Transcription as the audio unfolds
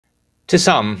To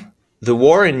some, the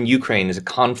war in Ukraine is a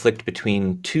conflict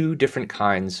between two different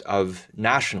kinds of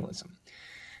nationalism.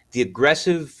 The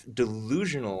aggressive,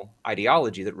 delusional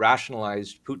ideology that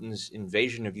rationalized Putin's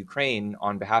invasion of Ukraine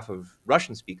on behalf of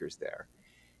Russian speakers there,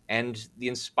 and the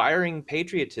inspiring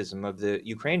patriotism of the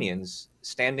Ukrainians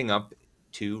standing up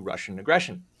to Russian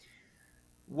aggression.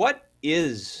 What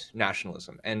is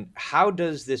nationalism, and how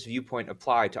does this viewpoint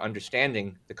apply to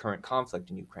understanding the current conflict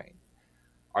in Ukraine?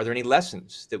 Are there any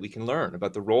lessons that we can learn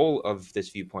about the role of this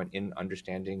viewpoint in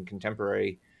understanding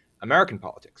contemporary American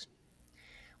politics?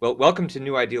 Well, welcome to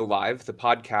New Ideal Live, the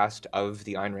podcast of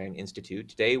the Ayn Rand Institute.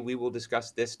 Today, we will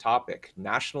discuss this topic,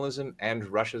 nationalism and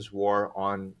Russia's war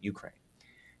on Ukraine.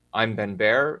 I'm Ben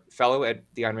Baer, fellow at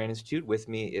the Ayn Rand Institute. With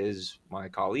me is my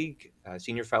colleague,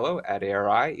 senior fellow at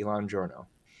ARI, Elan Journo.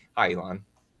 Hi, Elan.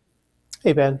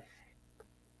 Hey, Ben.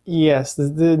 Yes,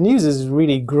 the news is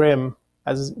really grim.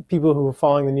 As people who are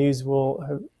following the news will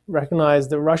have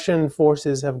recognized, the Russian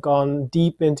forces have gone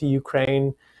deep into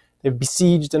Ukraine. They've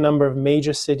besieged a number of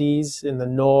major cities in the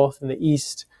north and the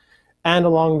east and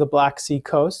along the Black Sea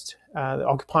coast,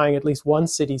 occupying at least one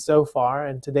city so far.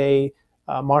 And today,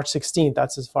 March 16th,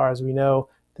 that's as far as we know,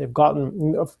 they've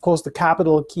gotten, of course, the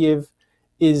capital, Kiev,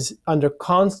 is under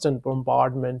constant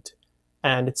bombardment,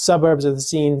 and its suburbs are the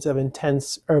scenes of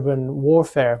intense urban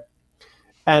warfare.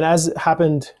 And as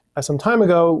happened some time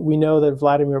ago, we know that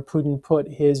Vladimir Putin put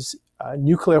his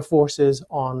nuclear forces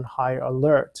on high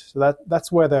alert. So that's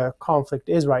where the conflict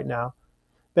is right now.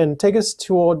 Ben, take us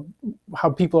toward how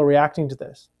people are reacting to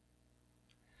this.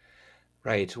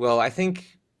 Right. Well, I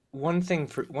think one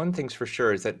thing's for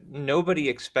sure is that nobody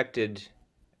expected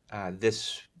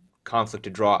this conflict to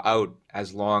draw out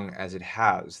as long as it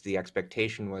has. The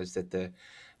expectation was that the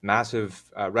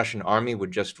massive Russian army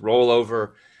would just roll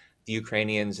over the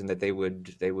Ukrainians and that they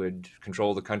would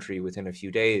control the country within a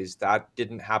few days. That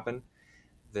didn't happen.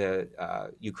 The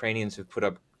Ukrainians have put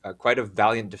up quite a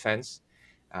valiant defense.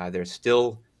 They're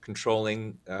still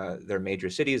controlling their major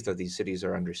cities, though these cities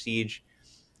are under siege.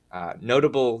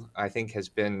 Notable, I think, has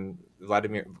been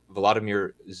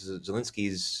Volodymyr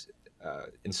Zelensky's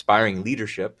inspiring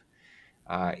leadership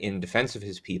in defense of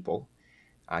his people.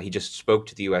 He just spoke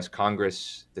to the U.S.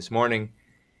 Congress this morning.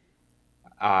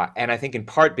 And I think in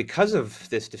part because of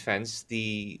this defense,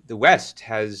 the West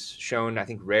has shown, I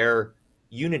think, rare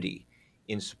unity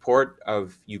in support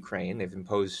of Ukraine. They've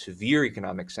imposed severe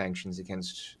economic sanctions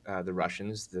against the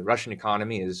Russians. The Russian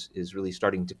economy is really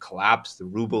starting to collapse. The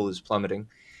ruble is plummeting.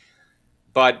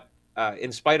 But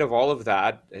in spite of all of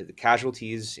that, the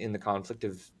casualties in the conflict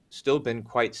have still been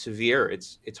quite severe.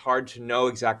 It's hard to know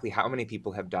exactly how many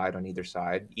people have died on either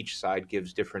side. Each side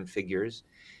gives different figures,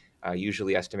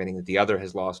 usually estimating that the other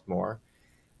has lost more.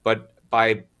 But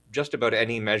by just about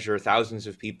any measure, thousands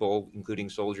of people, including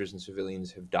soldiers and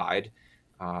civilians, have died.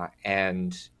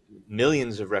 And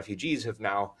millions of refugees have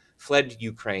now fled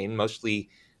Ukraine,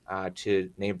 mostly to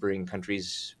neighboring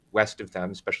countries west of them,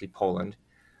 especially Poland.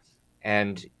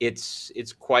 And it's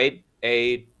quite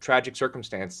a tragic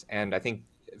circumstance. And I think,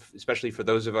 especially for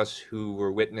those of us who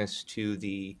were witness to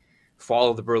the fall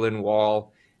of the Berlin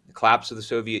Wall, the collapse of the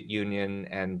Soviet Union,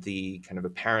 and the kind of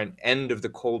apparent end of the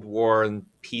Cold War and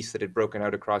peace that had broken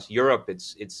out across Europe,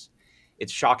 it's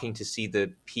shocking to see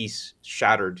the peace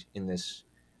shattered in this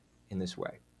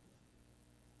way.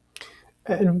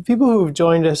 And people who've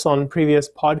joined us on previous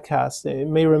podcasts, they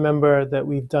may remember that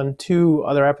we've done two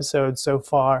other episodes so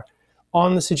far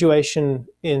on the situation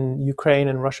in Ukraine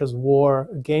and Russia's war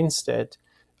against it,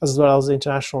 as well as the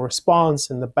international response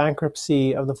and the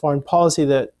bankruptcy of the foreign policy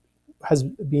that has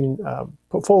been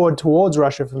put forward towards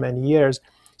Russia for many years.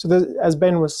 So as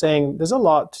Ben was saying, there's a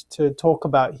lot to talk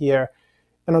about here.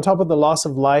 And on top of the loss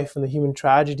of life and the human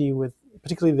tragedy with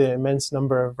particularly the immense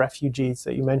number of refugees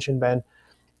that you mentioned, Ben,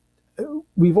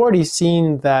 we've already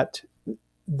seen that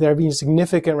there have been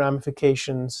significant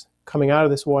ramifications coming out of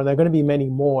this war, and there are going to be many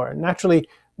more. And naturally,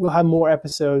 we'll have more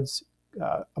episodes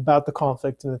about the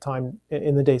conflict in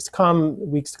the days to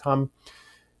come, weeks to come.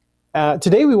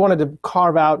 Today, we wanted to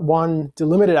carve out one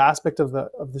delimited aspect of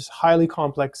this highly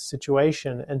complex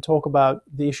situation and talk about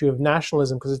the issue of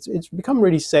nationalism, because it's become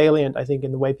really salient, I think,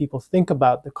 in the way people think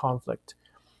about the conflict.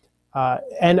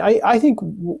 And I think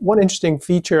one interesting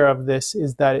feature of this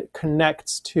is that it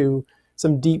connects to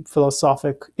some deep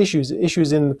philosophic issues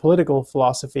in the political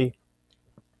philosophy.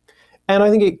 And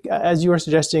I think, as you were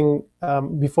suggesting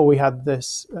before we had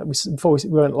this, before we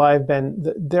went live, Ben,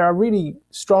 there are really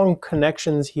strong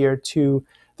connections here to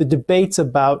the debates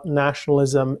about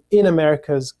nationalism in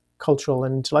America's cultural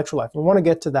and intellectual life. We want to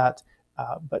get to that.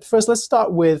 But first, let's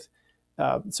start with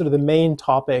sort of the main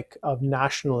topic of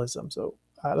nationalism. So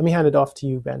let me hand it off to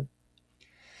you, Ben.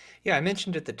 Yeah, I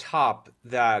mentioned at the top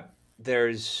that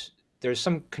there's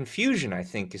some confusion, I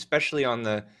think, especially on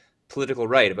the political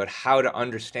right, about how to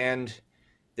understand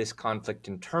this conflict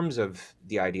in terms of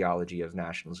the ideology of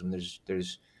nationalism.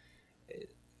 There's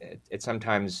it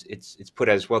sometimes it's put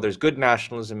as, well, there's good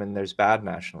nationalism and there's bad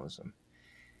nationalism.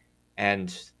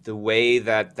 And the way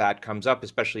that that comes up,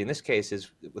 especially in this case,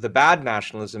 is the bad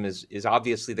nationalism is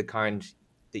obviously the kind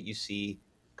that you see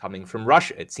coming from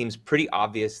Russia. It seems pretty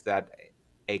obvious that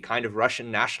a kind of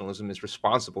Russian nationalism is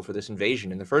responsible for this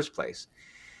invasion in the first place.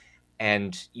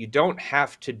 And you don't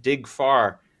have to dig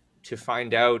far to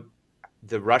find out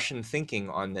the Russian thinking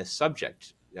on this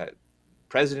subject.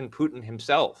 President Putin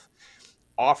himself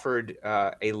offered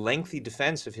a lengthy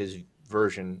defense of his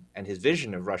version and his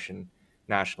vision of Russian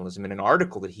nationalism in an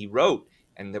article that he wrote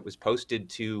and that was posted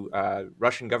to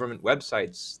Russian government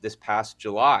websites this past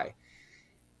July.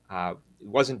 It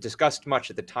wasn't discussed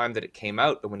much at the time that it came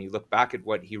out, but when you look back at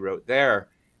what he wrote there,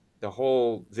 the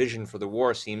whole vision for the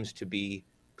war seems to be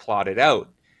plotted out.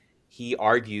 He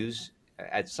argues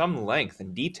at some length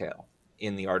and detail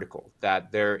in the article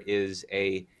that there is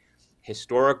a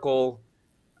historical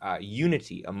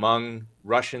unity among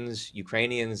Russians,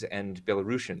 Ukrainians, and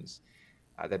Belarusians,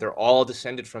 that they're all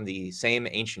descended from the same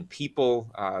ancient people,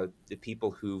 the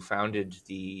people who founded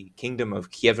the kingdom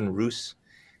of Kievan Rus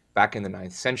back in the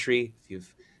ninth century. If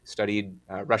you've studied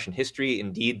Russian history,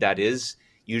 indeed, that is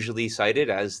usually cited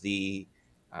as the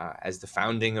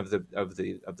founding of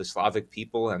the Slavic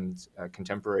people and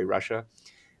contemporary Russia.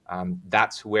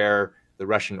 That's where the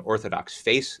Russian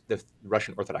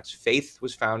Russian Orthodox faith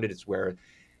was founded. It's where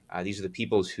these are the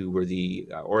peoples who were the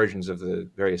origins of the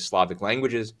various Slavic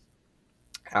languages.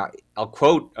 I'll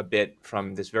quote a bit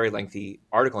from this very lengthy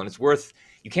article, and it's worth.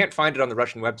 You can't find it on the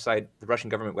Russian website, the Russian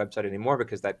government website anymore,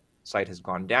 because that site has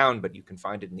gone down. But you can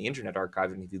find it in the Internet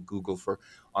Archive, and if you Google for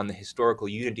on the historical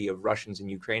unity of Russians and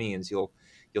Ukrainians, you'll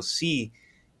see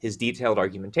his detailed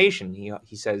argumentation.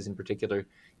 He says in particular,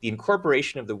 the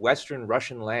incorporation of the Western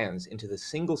Russian lands into the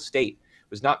single state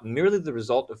was not merely the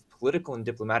result of political and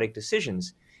diplomatic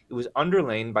decisions. It was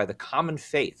underlain by the common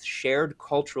faith, shared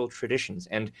cultural traditions,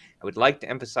 and I would like to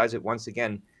emphasize it once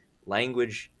again,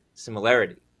 language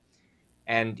similarity.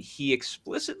 And he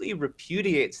explicitly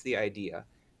repudiates the idea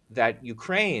that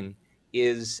Ukraine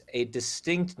is a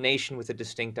distinct nation with a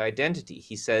distinct identity.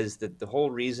 He says that the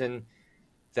whole reason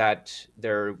that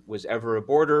there was ever a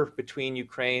border between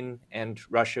Ukraine and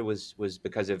Russia was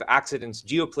because of accidents,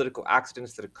 geopolitical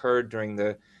accidents that occurred during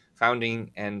the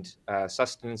founding and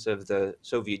sustenance of the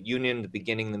Soviet Union, the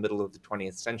beginning, the middle of the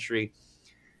 20th century.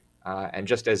 And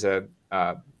just as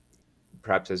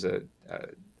perhaps as a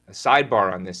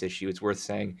sidebar on this issue, it's worth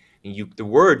saying the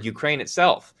word Ukraine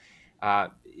itself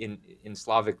in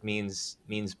Slavic means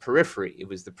periphery. It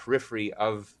was the periphery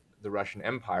of the Russian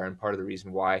Empire, and part of the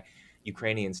reason why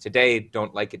Ukrainians today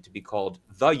don't like it to be called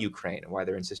the Ukraine, and why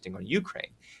they're insisting on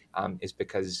Ukraine, is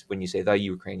because when you say the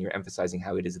Ukraine, you're emphasizing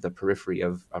how it is the periphery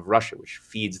of Russia, which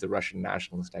feeds the Russian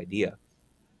nationalist idea.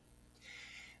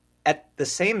 At the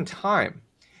same time,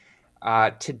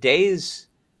 today's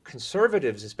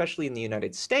conservatives, especially in the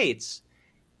United States,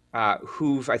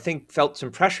 who've, I think, felt some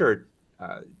pressure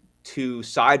to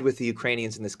side with the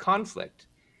Ukrainians in this conflict,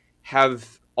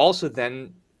 have also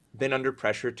then been under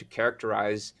pressure to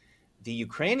characterize the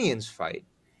Ukrainians' fight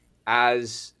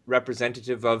as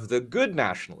representative of the good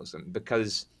nationalism,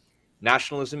 because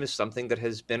nationalism is something that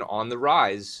has been on the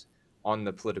rise on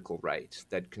the political right,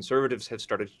 that conservatives have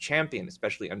started to champion,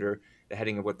 especially under the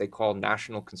heading of what they call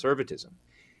national conservatism.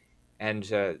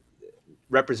 And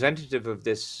representative of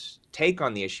this take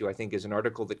on the issue, I think, is an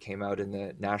article that came out in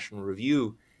the National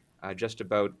Review just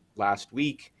about last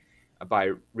week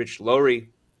by Rich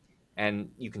Lowry.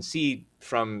 And you can see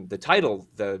from the title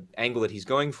the angle that he's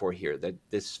going for here, that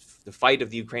the fight of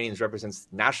the Ukrainians represents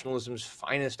nationalism's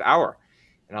finest hour.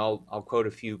 And I'll quote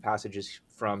a few passages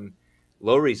from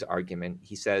Lowry's argument.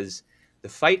 He says, the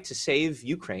fight to save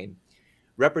Ukraine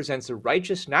represents a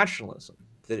righteous nationalism.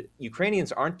 The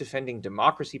Ukrainians aren't defending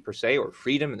democracy per se or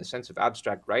freedom in the sense of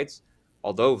abstract rights,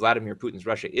 although Vladimir Putin's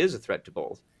Russia is a threat to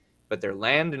both, but their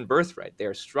land and birthright. They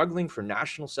are struggling for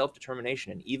national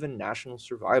self-determination and even national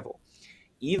survival.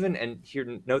 Even, and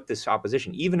here note this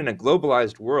opposition, even in a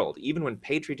globalized world, even when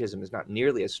patriotism is not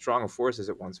nearly as strong a force as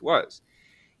it once was,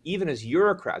 even as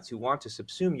Eurocrats who want to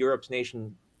subsume Europe's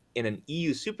nation in an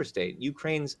EU superstate,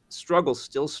 Ukraine's struggle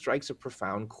still strikes a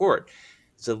profound chord.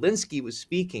 Zelensky was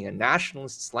speaking a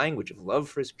nationalist's language of love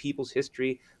for his people's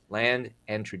history, land,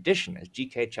 and tradition. As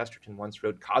G.K. Chesterton once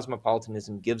wrote,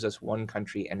 cosmopolitanism gives us one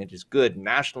country and it is good.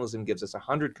 Nationalism gives us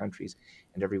 100 countries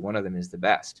and every one of them is the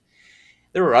best.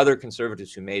 There were other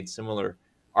conservatives who made similar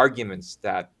arguments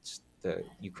that the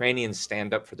Ukrainians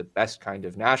stand up for the best kind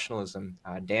of nationalism.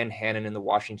 Dan Hannan in the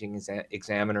Washington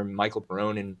Examiner, Michael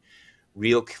Barone in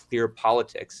Real Clear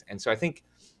Politics. And so I think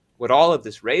what all of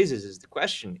this raises is the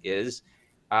question is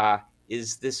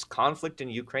this conflict in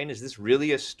Ukraine, is this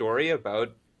really a story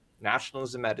about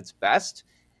nationalism at its best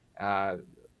uh,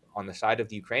 on the side of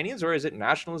the Ukrainians, or is it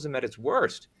nationalism at its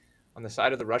worst on the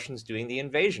side of the Russians doing the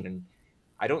invasion? And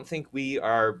I don't think we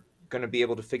are going to be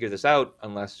able to figure this out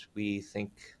unless we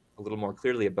think a little more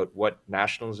clearly about what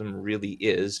nationalism really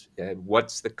is.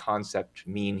 What's the concept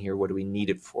mean here? What do we need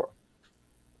it for?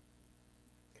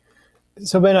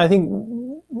 So, Ben, I think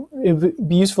it would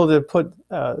be useful to put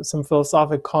some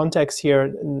philosophic context here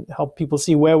and help people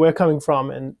see where we're coming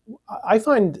from. And I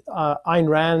find Ayn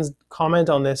Rand's comment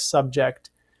on this subject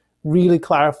really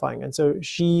clarifying. And so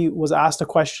she was asked a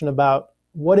question about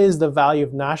what is the value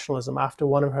of nationalism after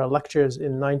one of her lectures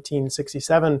in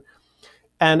 1967.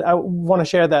 And I want to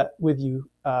share that with you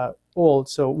all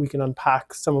so we can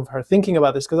unpack some of her thinking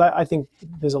about this, because I think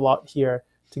there's a lot here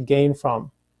to gain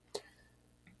from.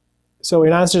 So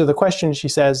in answer to the question, she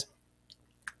says,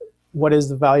 what is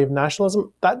the value of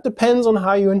nationalism? That depends on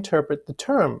how you interpret the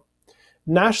term.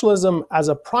 Nationalism as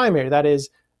a primary, that is,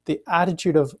 the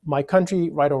attitude of my country,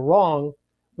 right or wrong,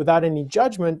 without any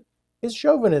judgment, is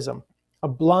chauvinism, a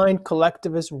blind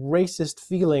collectivist racist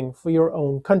feeling for your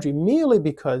own country merely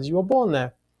because you were born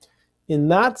there. In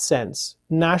that sense,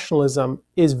 nationalism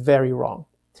is very wrong.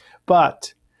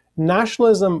 But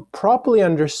nationalism properly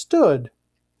understood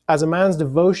as a man's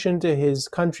devotion to his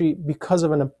country because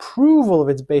of an approval of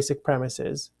its basic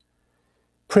premises,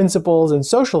 principles, and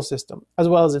social system, as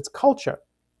well as its culture,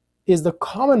 is the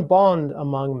common bond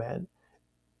among men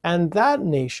and that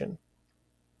nation.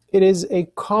 It is a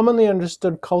commonly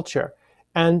understood culture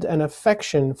and an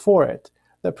affection for it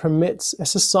that permits a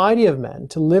society of men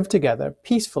to live together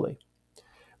peacefully.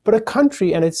 But a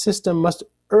country and its system must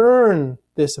earn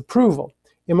this approval.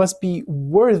 It must be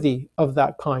worthy of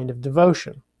that kind of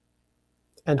devotion.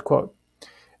 End quote.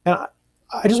 And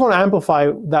I just want to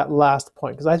amplify that last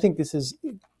point because I think this is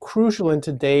crucial in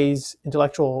today's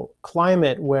intellectual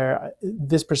climate where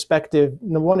this perspective,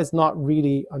 number one, is not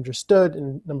really understood,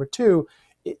 and number two,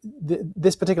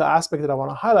 this particular aspect that I want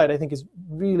to highlight, I think, is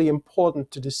really important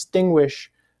to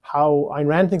distinguish how Ayn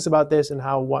Rand thinks about this and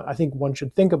how I think one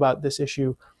should think about this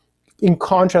issue in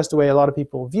contrast to the way a lot of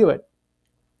people view it.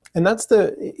 And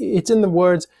it's in the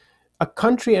words, a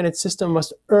country and its system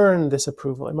must earn this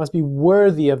approval. It must be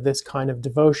worthy of this kind of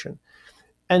devotion.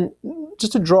 And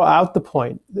just to draw out the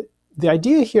point, the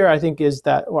idea here, I think, is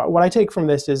that what I take from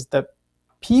this is that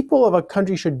people of a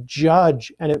country should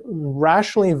judge and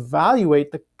rationally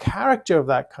evaluate the character of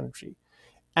that country.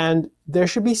 And there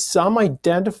should be some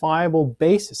identifiable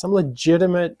basis, some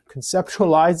legitimate,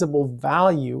 conceptualizable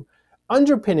value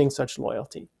underpinning such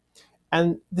loyalty.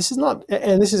 And this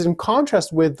is in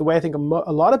contrast with the way I think a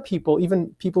lot of people,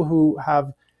 even people who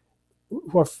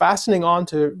are fastening on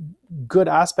to good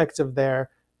aspects of their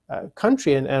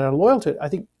country and are loyal to it. I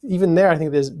think even there, I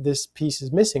think this piece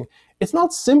is missing. It's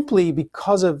not simply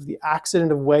because of the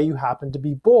accident of where you happen to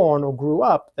be born or grew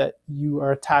up that you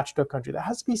are attached to a country. There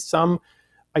has to be some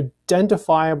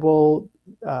identifiable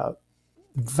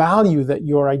value that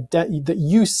that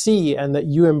you see and that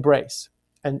you embrace,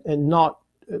 and not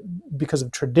because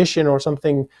of tradition or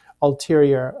something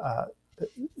ulterior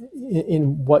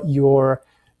in what your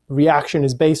reaction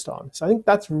is based on. So I think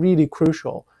that's really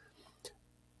crucial.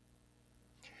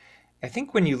 I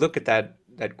think when you look at that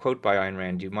quote by Ayn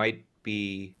Rand, it might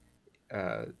be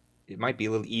a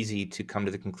little easy to come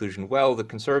to the conclusion, well, the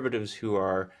conservatives who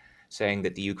are saying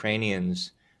that the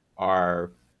Ukrainians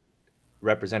are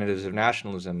representatives of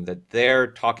nationalism, that they're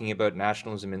talking about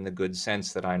nationalism in the good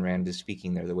sense that Ayn Rand is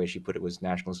speaking there. The way she put it was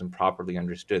nationalism properly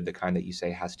understood, the kind that you say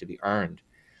has to be earned.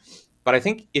 But I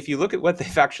think if you look at what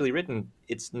they've actually written,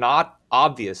 it's not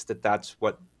obvious that that's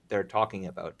what they're talking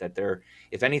about, that they're,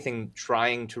 if anything,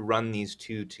 trying to run these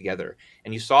two together.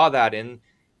 And you saw that in,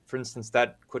 for instance,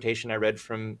 that quotation I read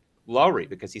from Lowry,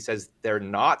 because he says they're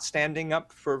not standing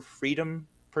up for freedom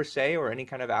per se or any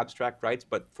kind of abstract rights,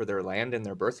 but for their land and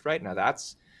their birthright. Now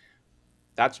that's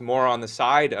more on the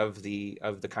side of the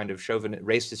kind of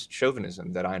racist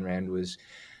chauvinism that Ayn Rand was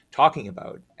talking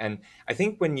about. And I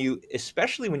think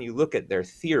especially when you look at their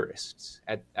theorists,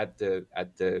 at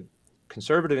the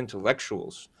conservative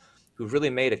intellectuals who've really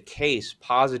made a case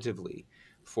positively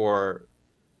for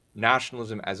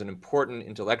nationalism as an important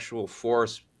intellectual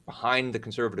force behind the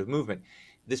conservative movement,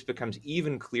 this becomes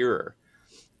even clearer.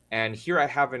 And here I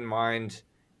have in mind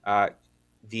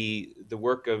the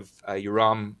work of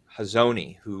Yoram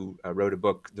Hazony, who wrote a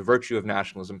book, The Virtue of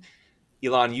Nationalism.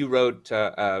 Elan, you wrote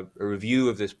a review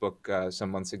of this book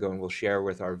some months ago, and we'll share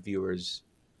with our viewers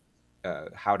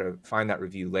how to find that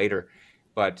review later.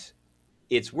 But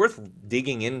it's worth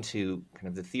digging into kind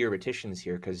of the theoreticians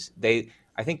here, because they,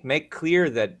 I think, make clear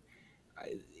that uh,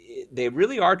 they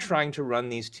really are trying to run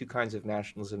these two kinds of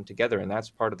nationalism together, and that's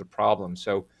part of the problem.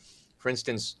 So, for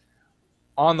instance,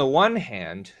 on the one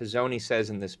hand, Hazony says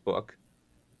in this book,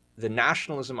 the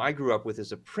nationalism I grew up with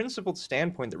is a principled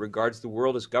standpoint that regards the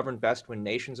world as governed best when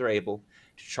nations are able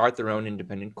to chart their own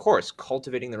independent course,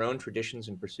 cultivating their own traditions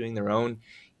and pursuing their own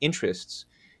interests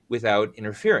without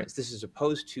interference. This is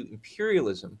opposed to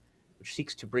imperialism, which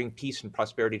seeks to bring peace and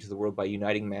prosperity to the world by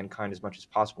uniting mankind as much as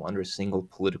possible under a single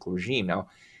political regime. Now,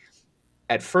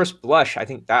 at first blush, I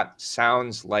think that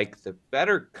sounds like the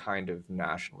better kind of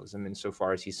nationalism,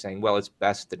 insofar as he's saying, well, it's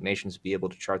best that nations be able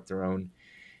to chart their own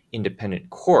independent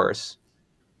course.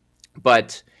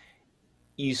 But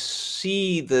you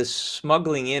see the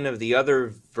smuggling in of the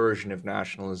other version of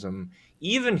nationalism,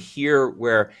 even here,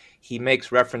 where he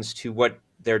makes reference to what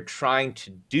they're trying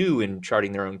to do in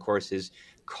charting their own courses,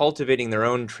 cultivating their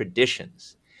own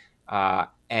traditions.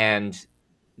 And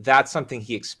that's something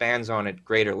he expands on at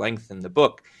greater length in the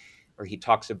book, where he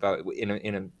talks about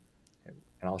and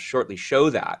I'll shortly show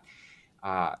that.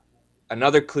 Uh,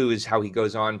 Another clue is how he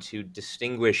goes on to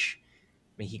distinguish.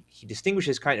 I mean, he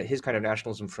distinguishes his kind of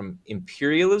nationalism from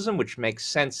imperialism, which makes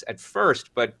sense at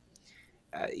first, but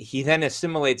he then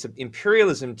assimilates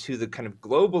imperialism to the kind of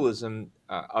globalism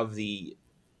of the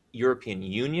European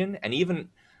Union and even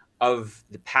of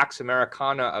the Pax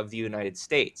Americana of the United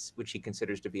States, which he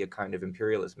considers to be a kind of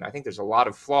imperialism. I think there's a lot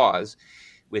of flaws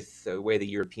with the way the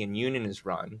European Union is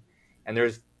run, and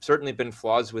there's certainly been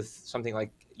flaws with something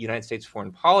like United States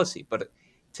foreign policy. But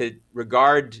to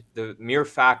regard the mere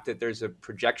fact that there's a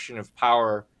projection of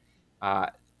power uh,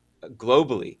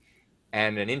 globally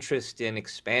and an interest in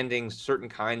expanding certain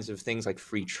kinds of things like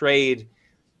free trade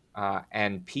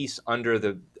and peace under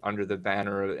the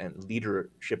banner and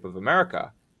leadership of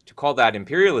America, to call that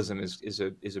imperialism is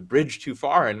a bridge too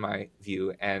far in my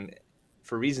view, and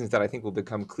for reasons that I think will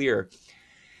become clear.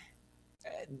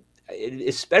 It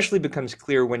especially becomes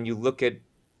clear when you look at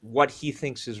what he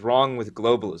thinks is wrong with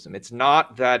globalism. It's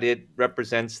not that it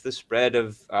represents the spread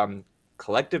of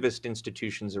collectivist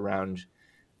institutions around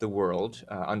the world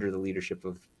under the leadership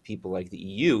of people like the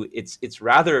EU. It's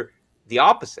rather the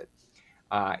opposite.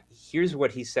 Here's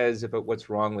what he says about what's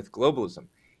wrong with globalism.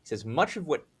 He says, much of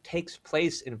what takes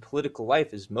place in political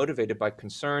life is motivated by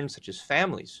concerns such as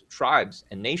families, tribes,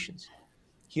 and nations.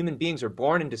 Human beings are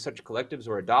born into such collectives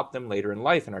or adopt them later in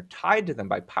life and are tied to them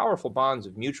by powerful bonds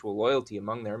of mutual loyalty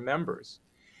among their members.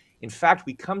 In fact,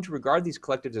 we come to regard these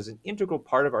collectives as an integral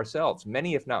part of ourselves.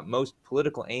 Many, if not most,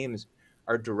 political aims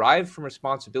are derived from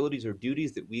responsibilities or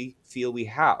duties that we feel we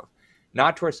have,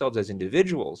 not to ourselves as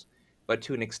individuals, but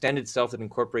to an extended self that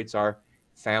incorporates our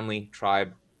family,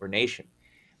 tribe, or nation.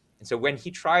 And so when he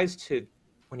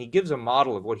gives a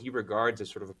model of what he regards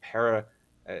as sort of a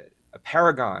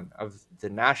paragon of the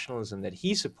nationalism that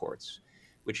he supports,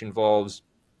 which involves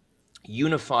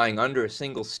unifying under a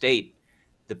single state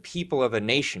the people of a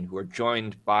nation who are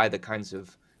joined by the kinds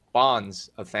of bonds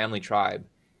of family, tribe,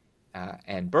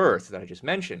 and birth that I just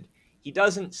mentioned, he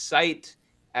doesn't cite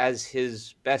as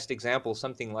his best example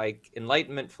something like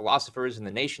Enlightenment philosophers in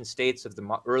the nation states of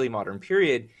the early modern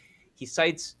period. He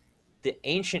cites the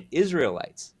ancient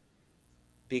Israelites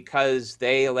because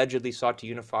they allegedly sought to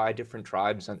unify different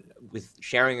tribes with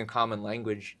sharing a common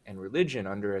language and religion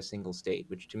under a single state,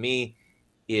 which to me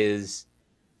is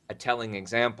a telling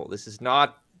example. This is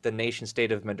not the nation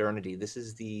state of modernity. This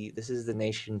is the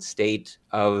nation state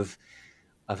of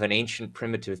an ancient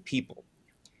primitive people,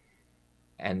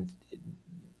 and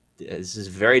this is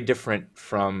very different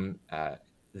from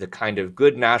the kind of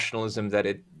good nationalism that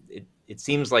it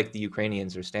seems like the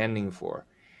Ukrainians are standing for.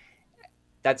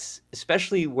 That's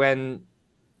especially when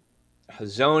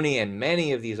Hazony and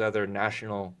many of these other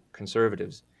national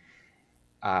conservatives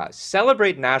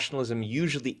celebrate nationalism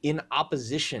usually in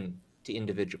opposition to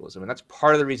individualism, and that's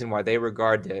part of the reason why they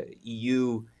regard the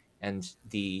EU and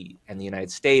the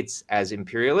United States as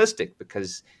imperialistic,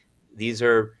 because these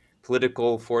are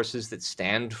political forces that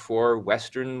stand for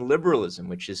Western liberalism,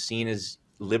 which is seen as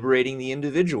liberating the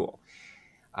individual,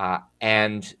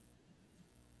 and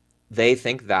they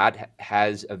think that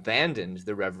has abandoned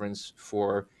the reverence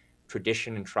for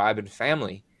tradition and tribe and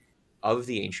family of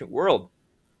the ancient world.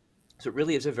 So it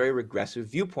really is a very regressive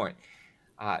viewpoint.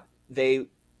 Uh, they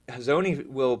Hazony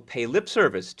will pay lip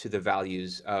service to the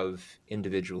values of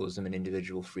individualism and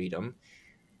individual freedom.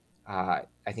 I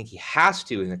think he has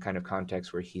to in the kind of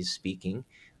context where he's speaking,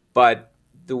 but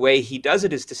the way he does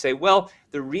it is to say, well,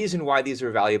 the reason why these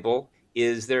are valuable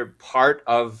is they're part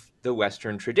of the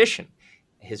Western tradition.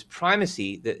 His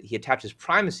primacy, that he attaches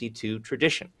primacy to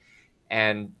tradition.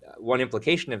 And one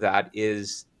implication of that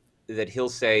is that he'll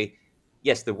say,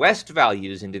 yes, the West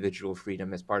values individual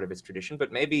freedom as part of its tradition,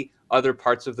 but maybe other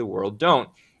parts of the world don't.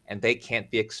 And they can't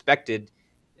be expected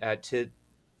to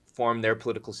form their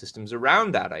political systems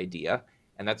around that idea.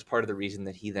 And that's part of the reason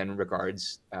that he then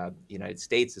regards the United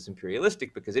States as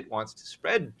imperialistic, because it wants to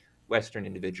spread Western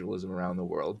individualism around the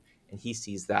world. And he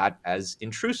sees that as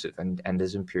intrusive and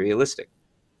as imperialistic.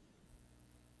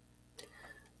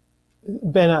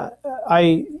 Ben,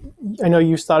 I I know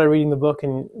you started reading the book,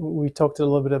 and we talked a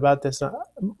little bit about this.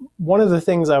 One of the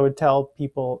things I would tell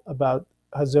people about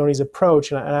Hazoni's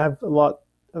approach, and I have a lot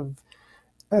of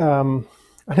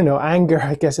I don't know, anger,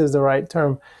 I guess is the right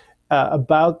term,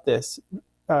 about this.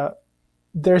 Uh,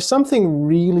 there's something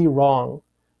really wrong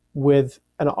with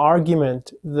an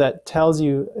argument that tells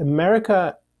you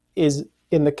America is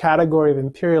in the category of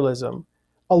imperialism,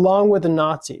 along with the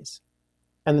Nazis.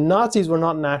 And the Nazis were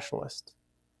not nationalists,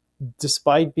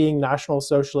 despite being National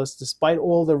Socialists, despite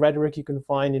all the rhetoric you can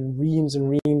find in reams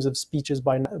and reams of speeches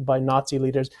by Nazi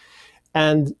leaders.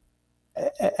 And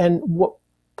what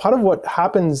part of what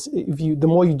happens if you the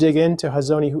more you dig into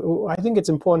Hazony, who I think it's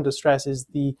important to stress is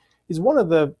one of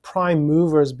the prime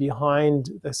movers behind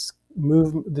this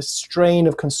strain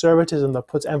of conservatism that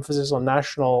puts emphasis on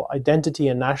national identity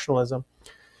and nationalism.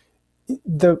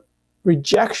 The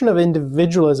rejection of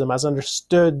individualism as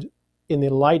understood in the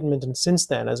Enlightenment and since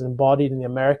then as embodied in the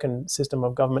American system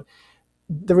of government,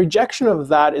 the rejection of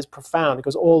that is profound. It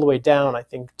goes all the way down, I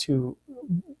think, to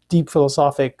deep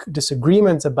philosophic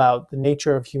disagreements about the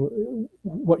nature of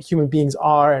what human beings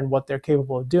are and what they're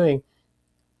capable of doing.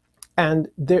 And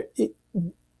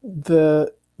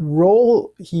the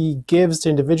role he gives to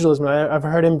individualism, I've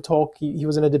heard him talk, he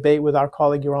was in a debate with our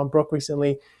colleague Yaron Brook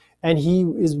recently, and he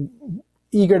is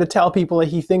eager to tell people that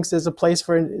he thinks there's a place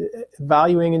for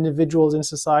valuing individuals in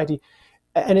society.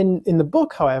 And in the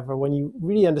book, however, when you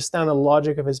really understand the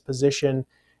logic of his position,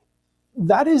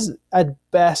 that is at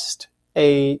best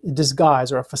a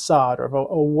disguise or a facade or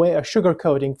a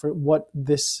sugarcoating for what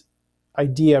this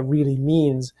idea really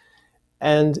means.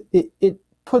 And it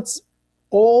puts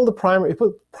it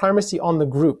put primacy on the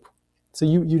group. So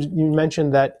you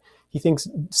mentioned that he thinks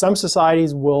some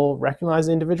societies will recognize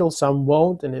the individual, some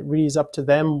won't, and it really is up to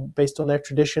them based on their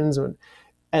traditions.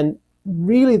 And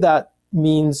really that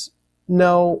means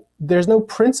no, there's no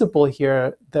principle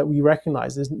here that we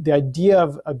recognize. The idea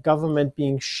of a government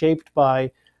being shaped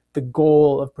by the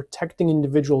goal of protecting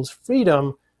individuals'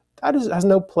 freedom, has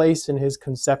no place in his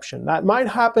conception. That might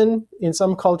happen in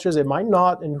some cultures, it might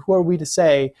not, and who are we to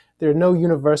say? There are no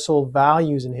universal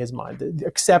values in his mind,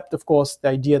 except, of course, the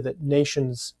idea that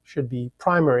nations should be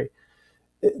primary.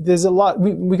 There's a lot,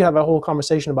 we could have a whole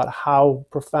conversation about how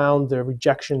profound the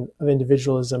rejection of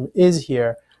individualism is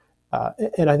here.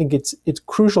 And I think it's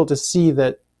crucial to see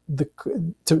that,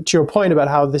 to your point about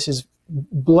how this is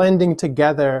blending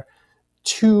together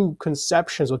two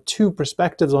conceptions or two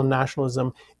perspectives on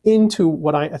nationalism into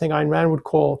what I think Ayn Rand would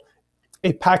call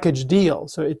a package deal.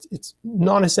 So it's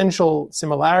non-essential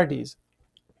similarities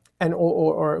and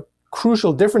or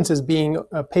crucial differences being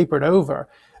papered over.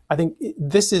 I think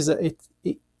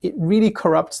it really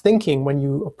corrupts thinking when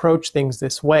you approach things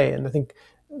this way. And I think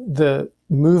the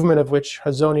movement of which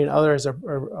Hazony and others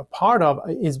are a part of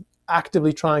is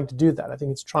actively trying to do that. I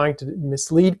think it's trying to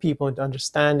mislead people into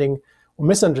understanding or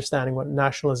misunderstanding what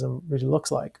nationalism really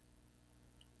looks like.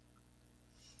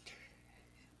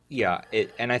 Yeah,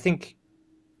 and I think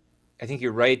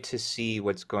you're right to see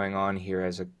what's going on here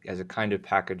as a kind of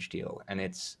package deal, and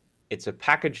it's a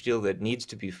package deal that needs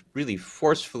to be really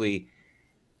forcefully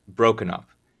broken up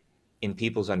in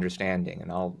people's understanding,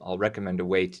 and I'll recommend a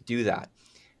way to do that.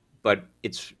 But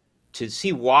it's to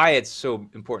see why it's so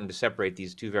important to separate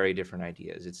these two very different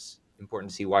ideas. It's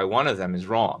important to see why one of them is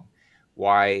wrong,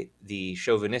 why the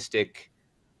chauvinistic,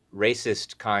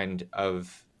 racist kind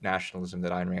of nationalism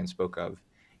that Ayn Rand spoke of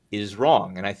is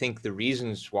wrong. And I think the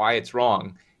reasons why it's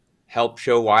wrong help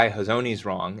show why Hazony's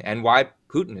wrong and why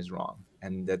Putin is wrong,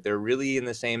 and that they're really in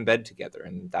the same bed together.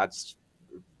 And that's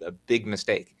a big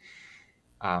mistake.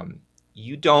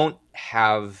 You don't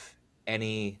have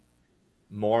any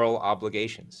moral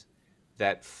obligations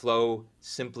that flow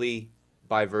simply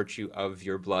by virtue of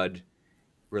your blood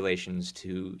relations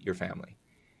to your family.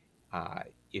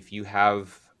 If you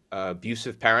have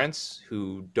abusive parents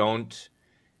who don't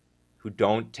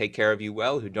take care of you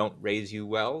well, who don't raise you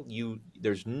well,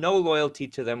 there's no loyalty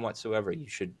to them whatsoever. You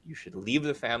should leave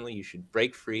the family. You should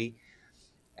break free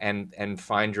and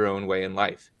find your own way in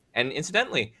life. And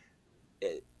incidentally,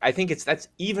 I think that's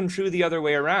even true the other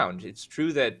way around. It's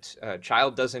true that a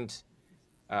child doesn't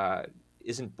uh,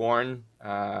 isn't born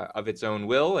of its own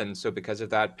will, and so because of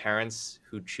that, parents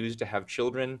who choose to have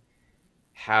children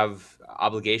have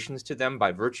obligations to them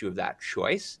by virtue of that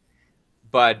choice.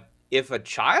 But if a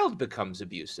child becomes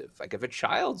abusive, like if a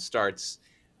child starts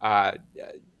uh,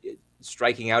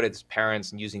 striking out at its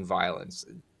parents and using violence,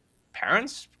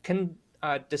 parents can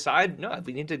decide, no,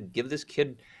 we need to give this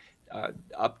kid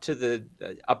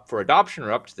up for adoption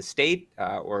or up to the state,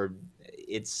 or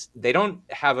they don't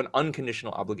have an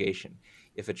unconditional obligation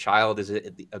if a child is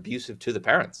abusive to the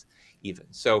parents, even.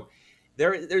 So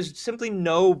there's simply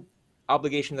no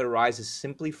obligation that arises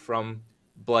simply from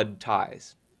blood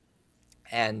ties.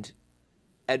 And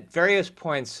at various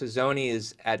points, Hazoni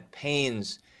is at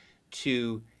pains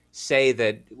to say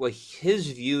that, well,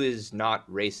 his view is not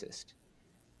racist,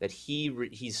 that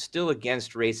he's still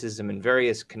against racism, and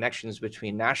various connections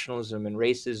between nationalism and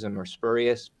racism are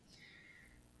spurious.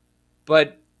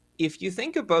 But if you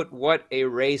think about what a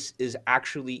race is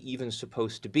actually even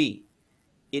supposed to be,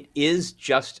 it is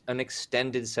just an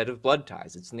extended set of blood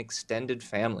ties. It's an extended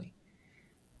family.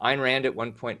 Ayn Rand at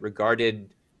one point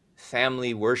regarded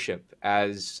family worship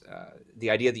as the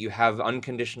idea that you have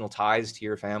unconditional ties to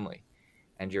your family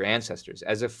and your ancestors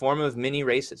as a form of mini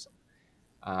racism,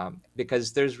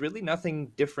 because there's really nothing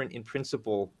different in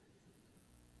principle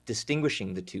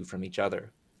distinguishing the two from each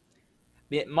other.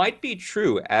 It might be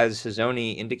true, as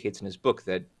Hazoni indicates in his book,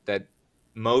 that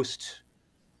most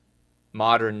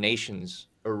modern nations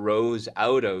arose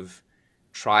out of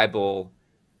tribal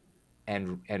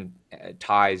and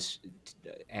ties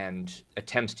and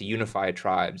attempts to unify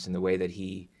tribes in the way that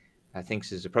he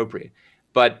thinks is appropriate.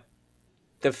 But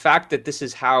the fact that this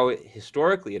is how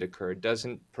historically it occurred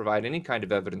doesn't provide any kind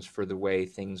of evidence for the way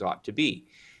things ought to be.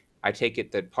 I take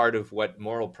it that part of what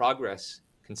moral progress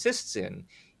consists in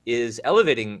is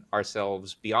elevating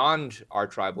ourselves beyond our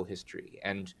tribal history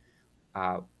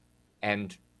uh,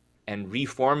 and and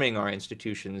reforming our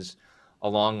institutions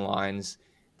along lines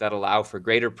that allow for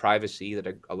greater privacy,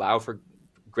 that allow for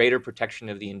greater protection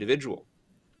of the individual.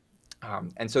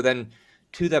 And so then,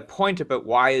 to that point about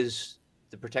why is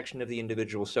the protection of the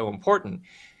individual so important,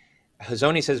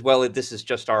 Hazoni says, well, this is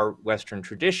just our Western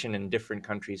tradition, and different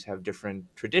countries have different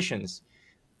traditions.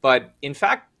 But in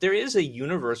fact, there is a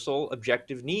universal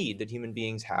objective need that human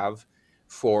beings have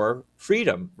for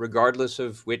freedom, regardless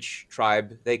of which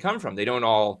tribe they come from. They don't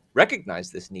all recognize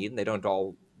this need, and they don't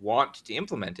all want to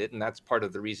implement it. And that's part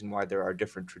of the reason why there are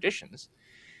different traditions.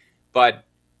 But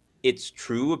it's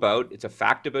a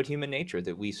fact about human nature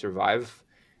that we survive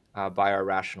by our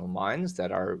rational minds,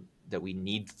 that we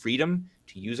need freedom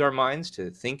to use our minds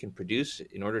to think and produce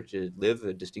in order to live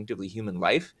a distinctively human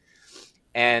life.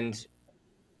 And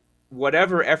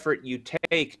whatever effort you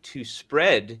take to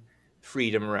spread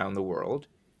freedom around the world,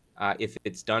 if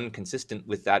it's done consistent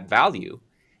with that value,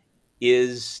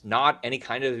 is not any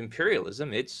kind of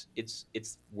imperialism. It's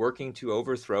working to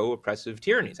overthrow oppressive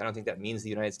tyrannies. I don't think that means the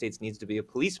United States needs to be a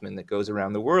policeman that goes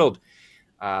around the world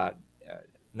uh, uh,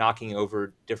 knocking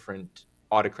over different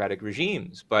autocratic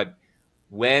regimes. But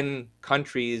when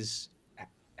countries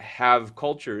have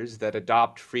cultures that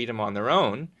adopt freedom on their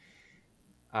own,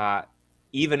 uh,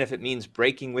 even if it means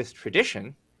breaking with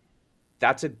tradition,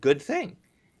 that's a good thing.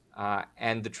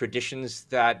 And the traditions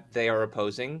that they are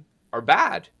opposing are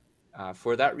bad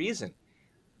for that reason.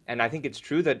 And I think it's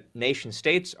true that nation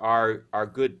states are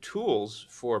good tools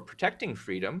for protecting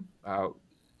freedom,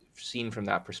 seen from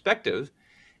that perspective.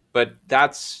 But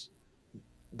that's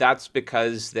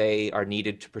because they are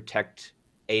needed to protect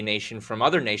a nation from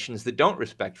other nations that don't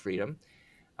respect freedom,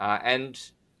 uh,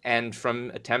 and and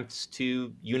from attempts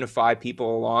to unify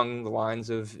people along the lines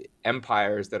of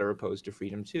empires that are opposed to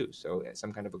freedom too. So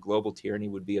some kind of a global tyranny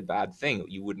would be a bad thing.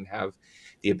 You wouldn't have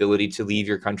the ability to leave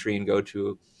your country and go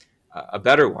to a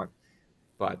better one.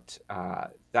 But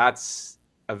that's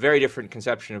a very different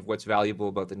conception of what's valuable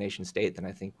about the nation state than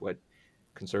I think what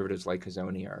conservatives like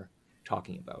Hazoni are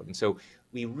talking about. And so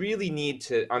we really need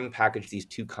to unpackage these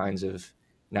two kinds of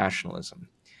nationalism.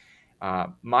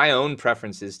 My own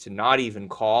preference is to not even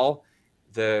call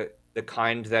the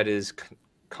kind that is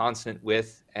consonant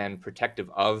with and protective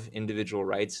of individual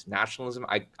rights nationalism.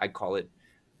 I call it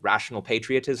rational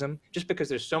patriotism, just because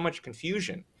there's so much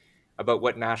confusion about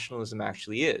what nationalism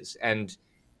actually is. And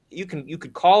you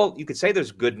could say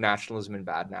there's good nationalism and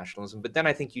bad nationalism, but then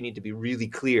I think you need to be really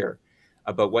clear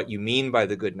about what you mean by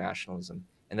the good nationalism,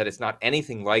 and that it's not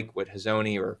anything like what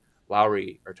Hazoni or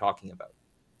Lowry are talking about.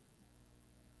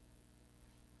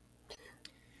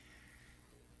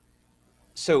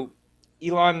 So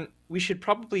Elon, we should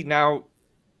probably now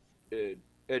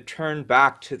turn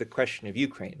back to the question of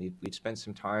Ukraine. We've spent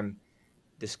some time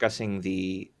discussing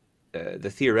the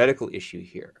theoretical issue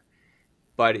here,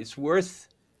 but it's worth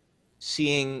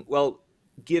seeing. Well,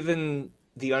 given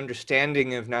the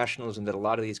understanding of nationalism that a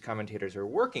lot of these commentators are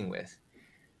working with,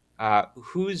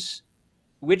 who's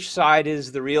which side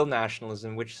is the real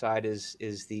nationalism? Which side is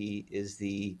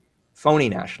the phony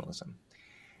nationalism?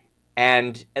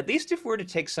 And at least if we're to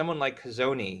take someone like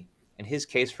Hazony and his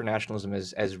case for nationalism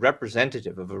as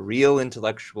representative of a real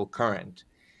intellectual current,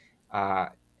 uh,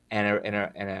 and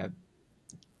a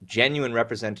genuine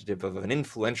representative of an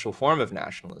influential form of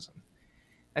nationalism,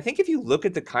 I think if you look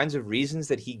at the kinds of reasons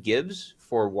that he gives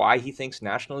for why he thinks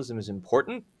nationalism is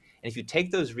important, and if you take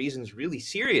those reasons really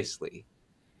seriously,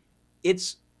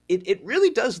 it's it really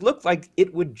does look like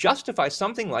it would justify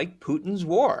something like Putin's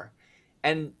war,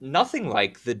 and nothing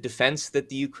like the defense that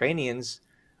the Ukrainians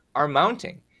are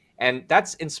mounting. And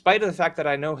that's in spite of the fact that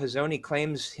I know Hazony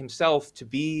claims himself to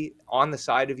be on the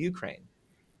side of Ukraine.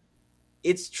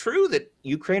 It's true that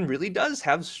Ukraine really does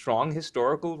have strong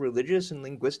historical, religious, and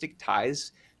linguistic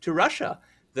ties to Russia.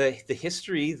 The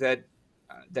history that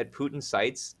Putin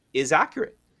cites is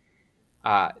accurate.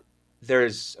 Uh,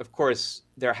 there's, of course,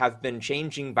 there have been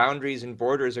changing boundaries and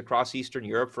borders across Eastern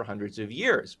Europe for hundreds of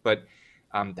years, but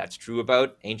that's true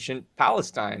about ancient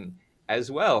Palestine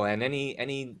as well, and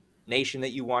any nation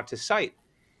that you want to cite.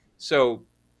 So,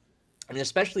 I mean,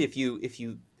 especially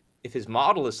if his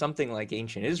model is something like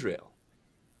ancient Israel,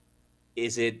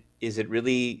 is it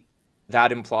really that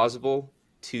implausible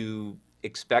to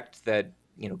expect that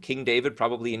King David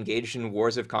probably engaged in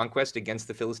wars of conquest against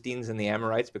the Philistines and the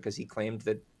Amorites because he claimed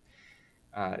that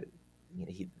uh,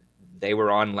 they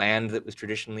were on land that was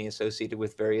traditionally associated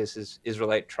with various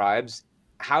Israelite tribes?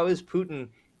 How is Putin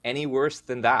any worse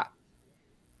than that?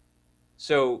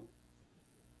 So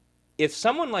if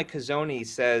someone like Hazony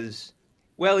says,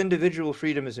 well, individual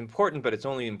freedom is important, but it's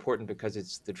only important because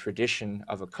it's the tradition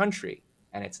of a country,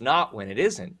 and it's not when it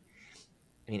isn't.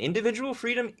 I mean, individual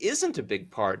freedom isn't a big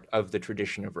part of the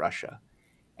tradition of Russia.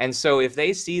 And so if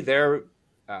they see their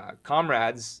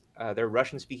comrades, their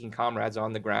Russian-speaking comrades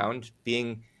on the ground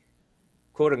being,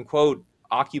 quote unquote,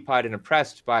 occupied and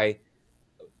oppressed by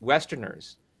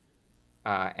Westerners,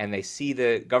 and they see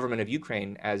the government of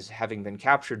Ukraine as having been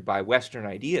captured by Western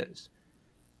ideas,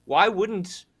 why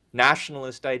wouldn't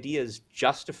nationalist ideas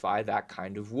justify that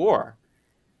kind of war?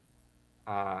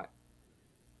 Uh,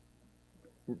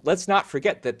 let's not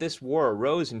forget that this war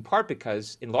arose in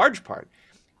large part,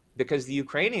 because the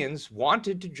Ukrainians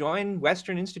wanted to join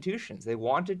Western institutions. They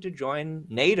wanted to join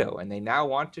NATO, and they now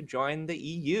want to join the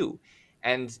EU.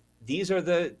 And these are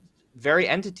the very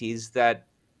entities that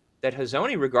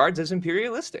Hazony regards as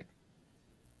imperialistic.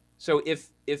 So if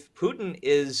Putin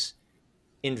is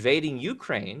invading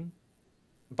Ukraine,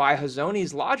 by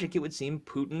Hazony's logic, it would seem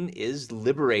Putin is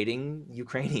liberating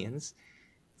Ukrainians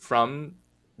from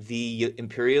the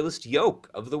imperialist yoke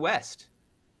of the West.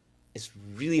 It's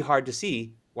really hard to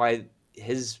see why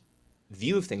his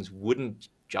view of things wouldn't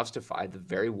justify the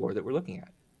very war that we're looking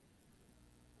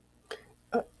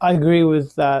at. I agree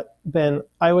with that, Ben.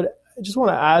 I just want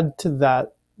to add to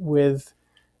that with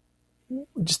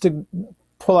just to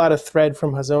pull out a thread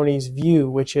from Hazony's view,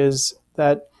 which is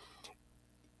that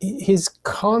his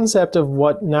concept of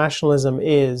what nationalism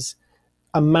is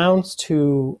amounts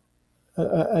to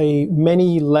a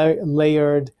many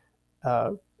layered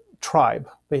tribe,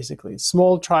 basically.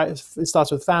 Small tribes, it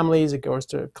starts with families, it goes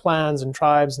to clans and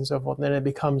tribes and so forth, and then it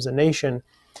becomes a nation.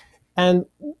 And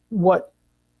what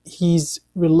he's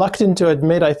reluctant to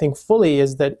admit, I think, fully,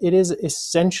 is that it is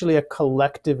essentially a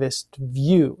collectivist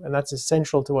view, and that's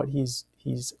essential to what he's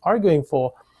arguing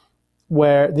for,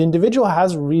 where the individual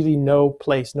has really no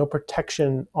place, no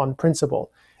protection on principle.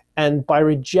 And by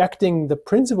rejecting the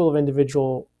principle of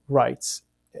individual rights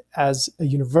as a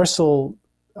universal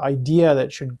idea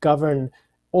that should govern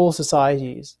all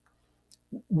societies,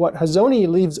 what Hazony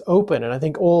leaves open, and I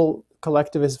think all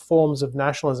collectivist forms of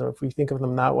nationalism, if we think of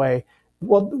them that way,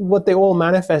 what they all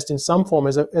manifest in some form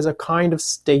is a kind of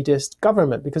statist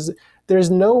government, because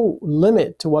there's no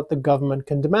limit to what the government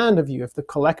can demand of you. If the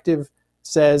collective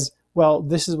says, well,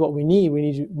 this is what we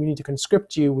need to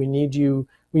conscript you, we need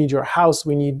your house,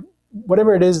 we need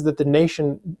whatever it is that the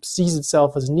nation sees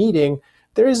itself as needing,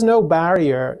 there is no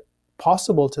barrier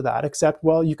possible to that, except,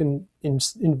 well, you can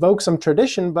invoke some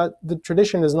tradition, but the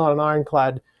tradition is not an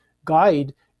ironclad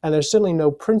guide, and there's certainly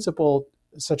no principle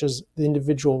such as the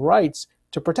individual rights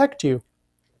to protect you.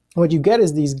 What you get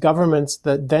is these governments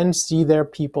that then see their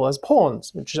people as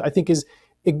pawns, which I think is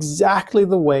exactly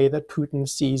the way that Putin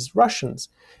sees Russians.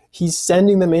 He's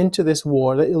sending them into this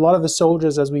war. A lot of the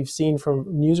soldiers, as we've seen from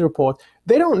news reports,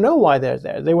 they don't know why they're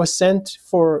there. They were sent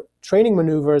for training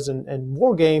maneuvers and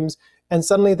war games, and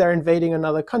suddenly they're invading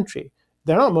another country.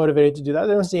 They're not motivated to do that.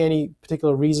 They don't see any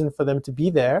particular reason for them to be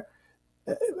there.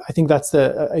 I think that's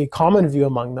a common view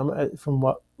among them, from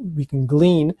what we can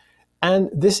glean. And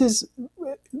this is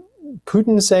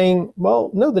Putin saying, well,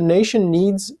 no, the nation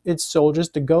needs its soldiers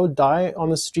to go die on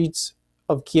the streets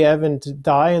of Kiev and to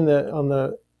die on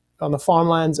the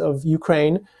farmlands of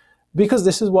Ukraine, because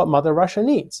this is what Mother Russia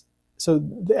needs. So,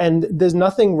 and there's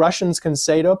nothing Russians can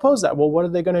say to oppose that. Well, what are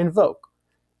they going to invoke?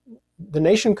 The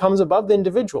nation comes above the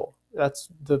individual. That's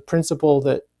the principle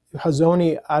that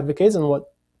Hazony advocates and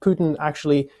what Putin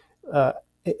actually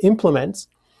implements.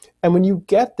 And when you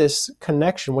get this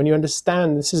connection, when you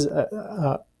understand this is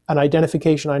an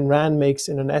identification Ayn Rand makes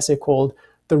in an essay called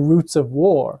The Roots of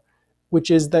War, which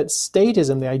is that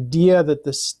statism, the idea that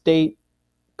the state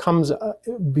comes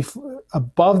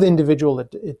above the individual,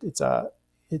 it's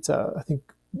I think,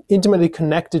 intimately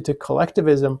connected to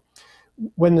collectivism.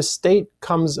 When the state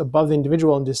comes above the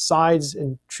individual and decides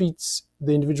and treats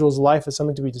the individual's life as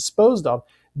something to be disposed of,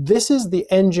 this is the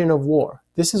engine of war.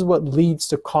 This is what leads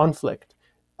to conflict,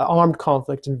 armed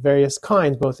conflict in various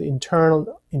kinds, both internal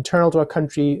to a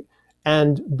country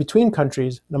and between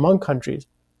countries and among countries.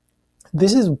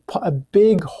 This is a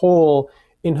big hole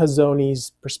in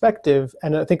Hazony's perspective,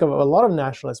 and I think of a lot of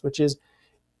nationalists, which is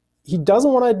he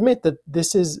doesn't want to admit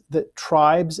that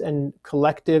tribes and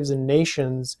collectives and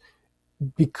nations,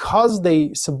 because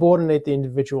they subordinate the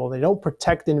individual, they don't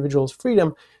protect the individual's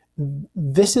freedom.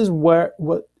 This is what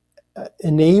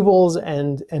enables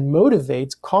and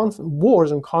motivates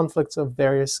wars and conflicts of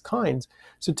various kinds.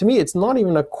 So to me, it's not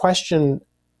even a question,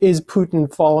 is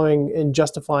Putin following and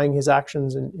justifying his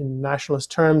actions in nationalist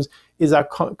terms? Is that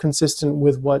consistent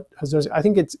with what I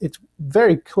think it's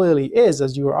very clearly is,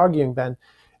 as you were arguing, Ben.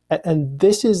 And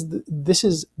this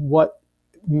is what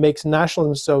makes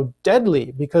nationalism so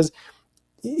deadly, because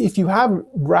if you have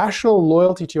rational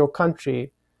loyalty to your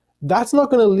country, that's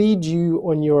not going to lead you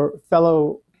and your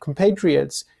fellow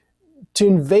compatriots to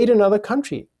invade another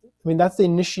country. I mean, that's the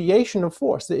initiation of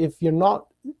force. If you're not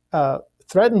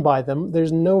threatened by them,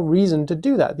 there's no reason to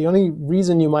do that. The only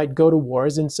reason you might go to war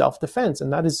is in self-defense,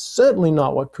 and that is certainly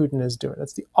not what Putin is doing.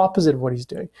 That's the opposite of what he's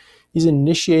doing. He's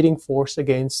initiating force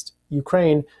against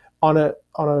Ukraine on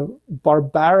a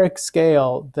barbaric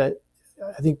scale that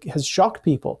I think has shocked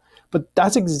people. But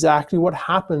that's exactly what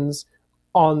happens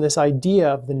on this idea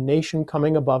of the nation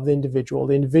coming above the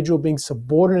individual being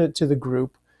subordinate to the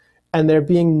group, and there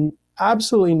being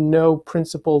absolutely no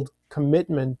principled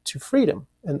commitment to freedom.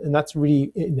 And that's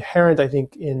really inherent, I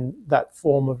think, in that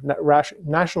form of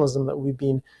nationalism that we've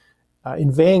been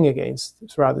inveighing against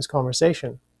throughout this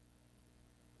conversation.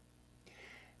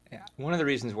 Yeah. One of the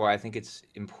reasons why I think it's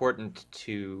important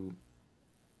to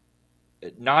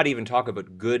not even talk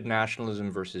about good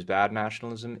nationalism versus bad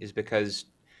nationalism is because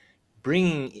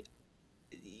bringing,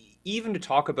 even to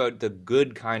talk about the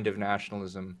good kind of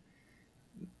nationalism,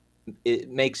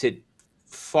 it makes it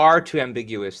far too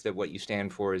ambiguous that what you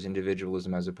stand for is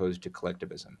individualism as opposed to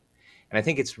collectivism. And I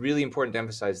think it's really important to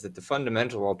emphasize that the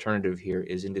fundamental alternative here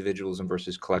is individualism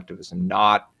versus collectivism,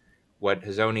 not what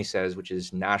Hazony says, which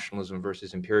is nationalism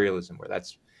versus imperialism, where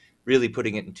that's really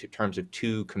putting it into terms of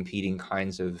two competing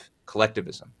kinds of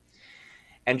collectivism.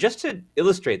 And just to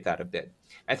illustrate that a bit,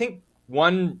 I think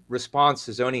one response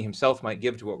Hazony himself might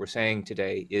give to what we're saying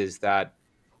today is that,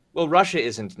 well, Russia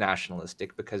isn't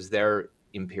nationalistic because they're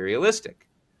imperialistic.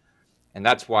 And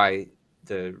that's why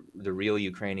the real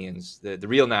Ukrainians, the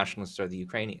real nationalists are the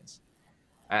Ukrainians.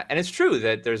 And it's true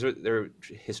that there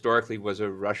historically was a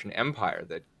Russian empire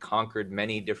that conquered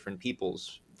many different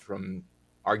peoples from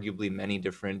arguably many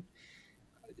different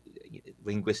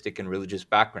linguistic and religious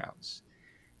backgrounds.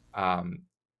 Um,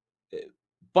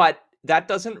 but that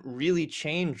doesn't really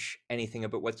change anything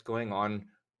about what's going on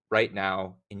right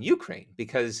now in Ukraine,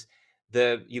 because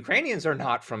the Ukrainians are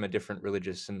not from a different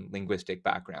religious and linguistic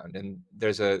background, and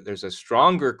there's a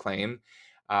stronger claim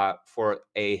for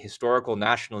a historical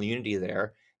national unity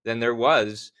there than there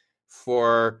was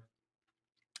for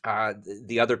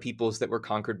the other peoples that were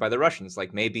conquered by the Russians.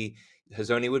 Like, maybe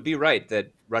Hazony would be right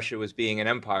that Russia was being an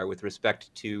empire with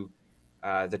respect to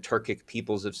the Turkic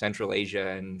peoples of Central Asia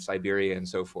and Siberia and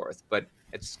so forth, but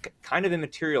it's kind of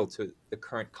immaterial to the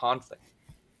current conflict.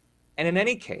 And in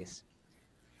any case,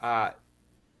 to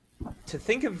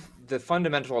think of the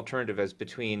fundamental alternative as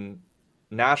between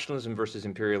nationalism versus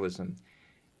imperialism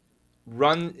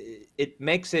it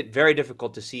makes it very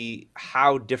difficult to see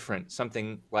how different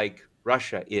something like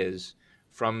Russia is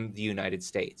from the United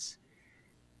States.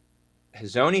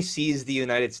 Hazony sees the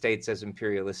United States as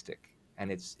imperialistic,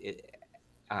 and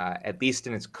at least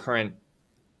in its current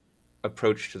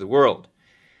approach to the world.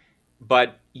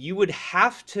 But you would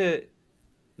have to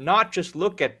not just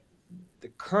look at the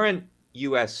current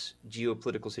US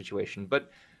geopolitical situation,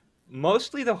 but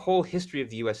mostly the whole history of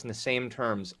the US in the same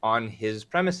terms on his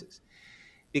premises.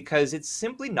 Because it's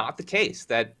simply not the case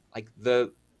that, like,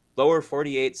 the lower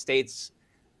 48 states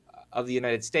of the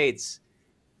United States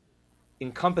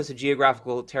encompass a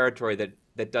geographical territory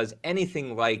that does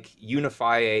anything like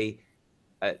unify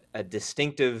a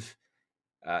distinctive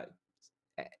uh,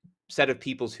 set of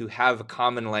peoples who have a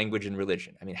common language and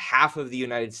religion. I mean, half of the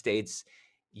United States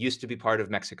used to be part of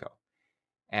Mexico,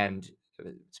 and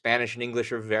Spanish and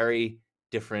English are very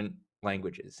different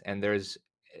languages. And there's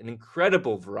an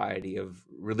incredible variety of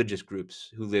religious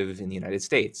groups who live in the United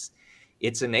States.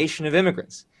 It's a nation of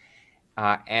immigrants.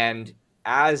 And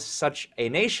as such a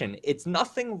nation, it's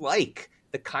nothing like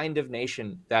the kind of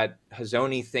nation that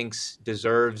Hazony thinks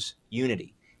deserves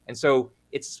unity. And so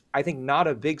it's, I think, not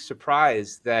a big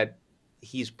surprise that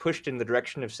he's pushed in the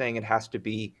direction of saying it has to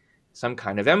be some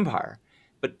kind of empire.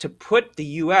 But to put the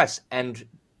US and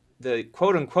the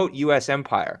quote unquote US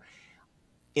empire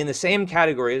in the same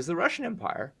category as the Russian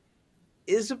Empire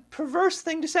is a perverse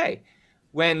thing to say,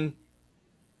 when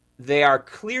they are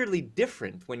clearly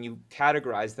different when you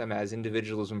categorize them as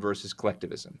individualism versus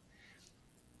collectivism.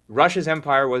 Russia's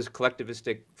empire was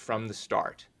collectivistic from the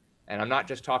start. And I'm not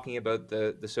just talking about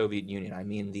the Soviet Union. I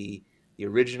mean the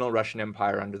original Russian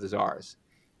Empire under the Tsars,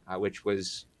 which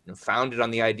was founded on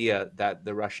the idea that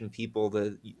the Russian people,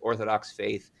 the Orthodox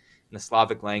faith, and the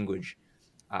Slavic language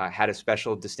had a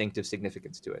special distinctive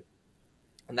significance to it.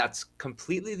 And that's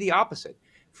completely the opposite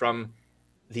from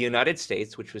the United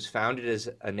States, which was founded as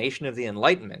a nation of the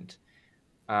Enlightenment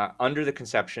under the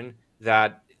conception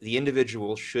that the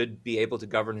individual should be able to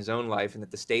govern his own life and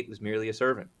that the state was merely a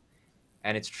servant.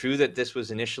 And it's true that this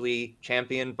was initially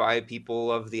championed by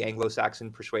people of the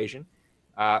Anglo-Saxon persuasion.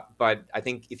 But I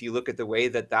think if you look at the way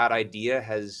that that idea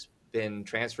has been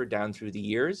transferred down through the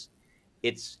years,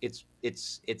 it's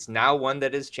now one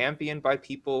that is championed by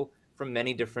people from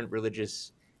many different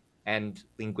religious and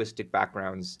linguistic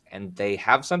backgrounds, and they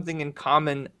have something in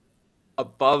common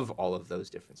above all of those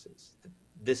differences that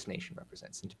this nation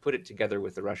represents. And to put it together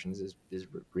with the Russians is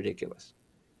ridiculous.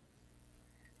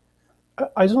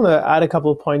 I just want to add a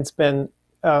couple of points, Ben.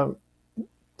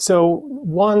 So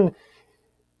one,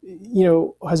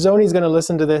 Hazony's going to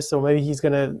listen to this, so maybe he's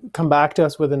going to come back to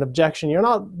us with an objection. You're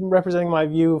not representing my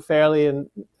view fairly, and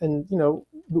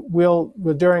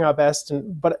we're doing our best.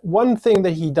 But one thing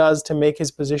that he does to make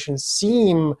his position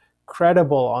seem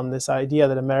credible on this idea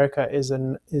that America is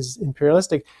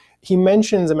imperialistic, he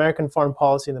mentions American foreign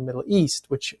policy in the Middle East,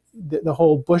 which the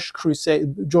whole Bush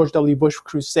crusade, George W. Bush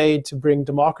crusade to bring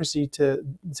democracy to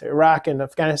Iraq and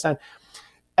Afghanistan.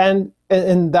 And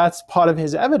that's part of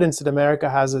his evidence that America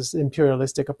has this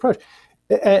imperialistic approach.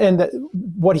 And that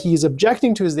what he's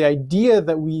objecting to is the idea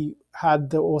that we had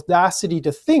the audacity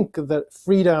to think that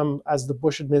freedom, as the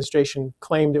Bush administration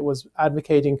claimed it was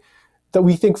advocating, that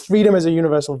we think freedom is a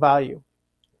universal value.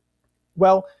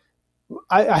 Well,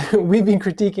 we've been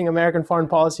critiquing American foreign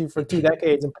policy for 2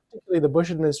 decades, and particularly the Bush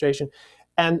administration.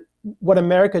 And what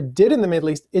America did in the Middle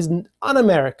East is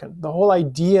un-American. The whole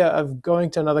idea of going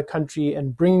to another country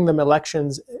and bringing them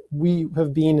elections, we've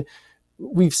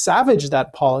savaged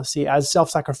that policy as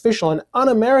self-sacrificial and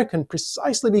un-American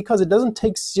precisely because it doesn't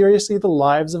take seriously the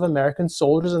lives of American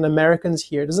soldiers and Americans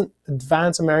here. It doesn't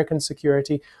advance American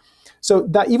security. So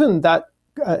that even that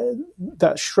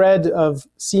shred of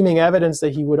seeming evidence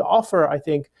that he would offer, I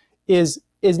think, is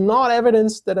not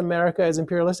evidence that America is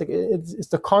imperialistic. It's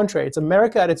the contrary. It's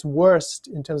America at its worst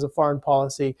in terms of foreign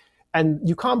policy. And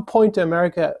you can't point to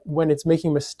America when it's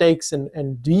making mistakes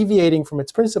and deviating from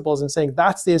its principles and saying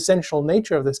that's the essential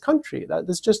nature of this country.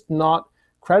 That's just not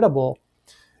credible.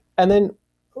 And then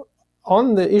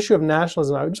on the issue of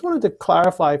nationalism, I just wanted to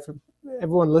clarify for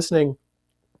everyone listening,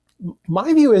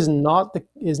 my view is not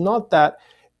that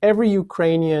every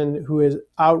Ukrainian who is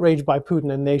outraged by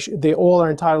Putin, and they all are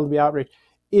entitled to be outraged,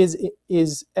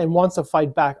 is and wants to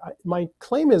fight back. My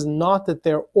claim is not that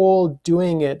they're all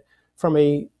doing it from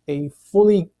a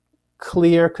fully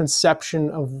clear conception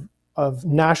of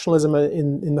nationalism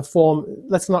in the form,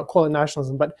 let's not call it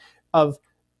nationalism, but of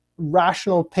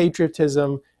rational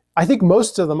patriotism. I think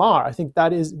most of them are. I think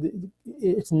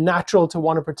it's natural to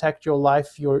want to protect your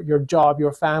life, your job,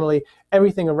 your family,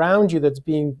 everything around you that's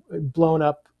being blown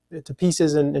up to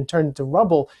pieces and turned into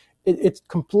rubble. It's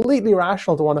completely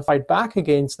rational to want to fight back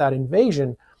against that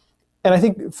invasion. And I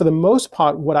think for the most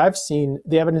part, what I've seen,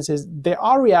 the evidence is they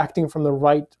are reacting from the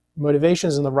right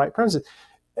motivations and the right premises.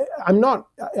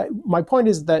 My point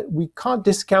is that we can't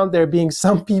discount there being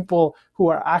some people who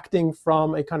are acting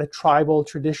from a kind of tribal,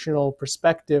 traditional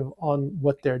perspective on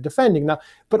what they're defending. Now,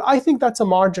 but I think that's a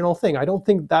marginal thing. I don't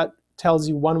think that tells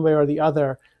you one way or the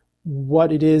other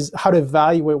what it is, how to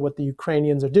evaluate what the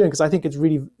Ukrainians are doing, because I think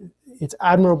it's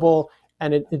admirable,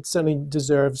 and it certainly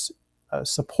deserves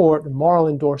support and moral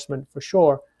endorsement for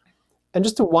sure. And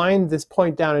just to wind this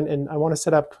point down, and I want to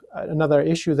set up another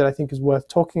issue that I think is worth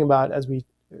talking about as we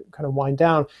kind of wind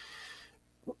down.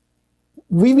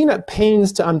 We've been at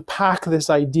pains to unpack this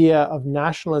idea of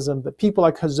nationalism that people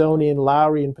like Hazony and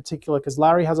Lowry in particular, because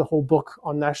Lowry has a whole book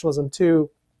on nationalism too,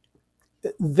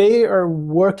 they are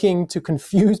working to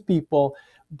confuse people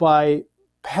by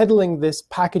peddling this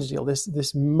package deal,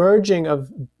 this merging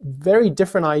of very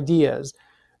different ideas.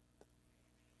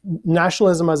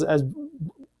 Nationalism as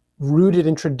rooted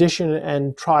in tradition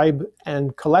and tribe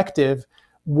and collective,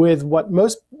 with what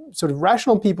most sort of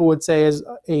rational people would say is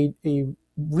a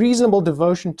reasonable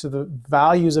devotion to the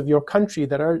values of your country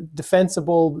that are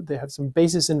defensible, they have some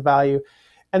basis in value,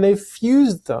 and they've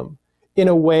fused them in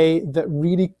a way that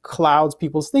really clouds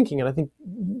people's thinking. And I think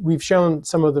we've shown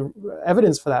some of the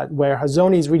evidence for that, where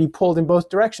Hazony's really pulled in both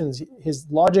directions. His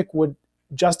logic would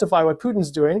justify what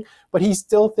Putin's doing, but he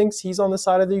still thinks he's on the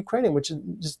side of the Ukrainian, which is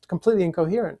just completely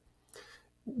incoherent.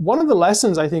 One of the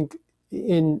lessons I think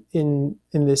in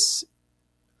this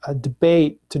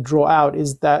debate to draw out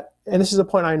is that, and this is a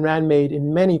point Ayn Rand made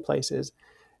in many places,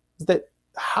 is that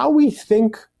how we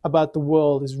think about the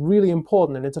world is really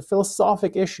important, and it's a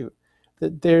philosophic issue.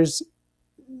 That there's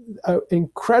an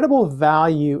incredible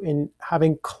value in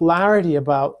having clarity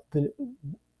about the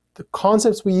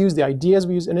concepts we use, the ideas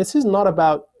we use, and this is not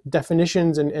about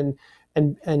definitions and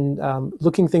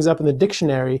looking things up in the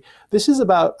dictionary. This is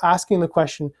about asking the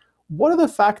question, what are the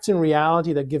facts in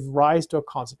reality that give rise to a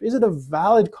concept? Is it a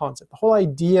valid concept? The whole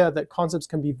idea that concepts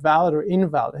can be valid or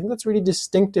invalid, I think that's really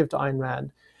distinctive to Ayn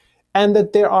Rand. And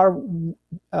that there are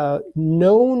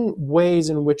known ways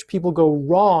in which people go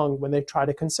wrong when they try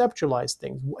to conceptualize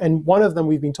things. And one of them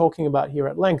we've been talking about here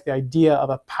at length, the idea of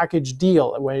a package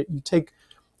deal, where you take,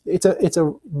 it's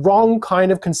a wrong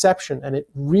kind of conception, and it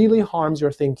really harms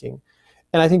your thinking.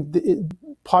 And I think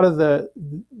part of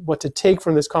what to take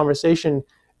from this conversation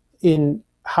in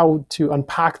how to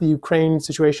unpack the Ukraine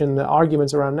situation, the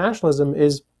arguments around nationalism,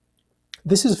 is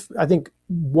this is, I think,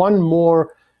 one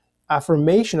more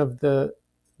affirmation of the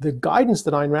guidance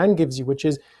that Ayn Rand gives you, which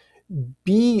is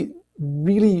be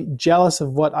really jealous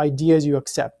of what ideas you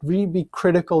accept. Really be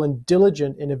critical and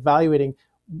diligent in evaluating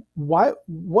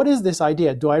what is this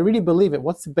idea? Do I really believe it?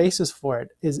 What's the basis for it?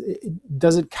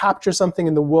 Does it capture something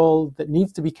in the world that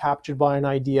needs to be captured by an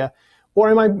idea? Or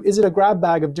is it a grab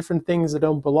bag of different things that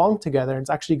don't belong together, and it's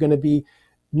actually going to be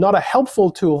not a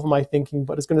helpful tool for my thinking,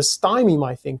 but it's going to stymie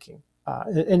my thinking?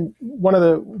 And one of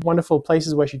the wonderful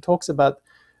places where she talks about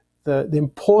the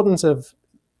importance of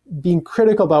being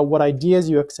critical about what ideas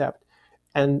you accept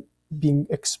and being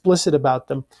explicit about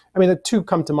them. I mean, the two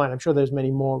come to mind. I'm sure there's many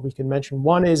more we can mention.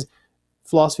 One is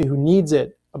Philosophy Who Needs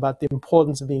It, about the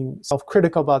importance of being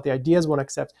self-critical about the ideas one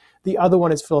accepts. The other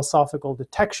one is Philosophical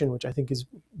Detection, which I think is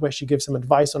where she gives some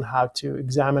advice on how to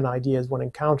examine ideas one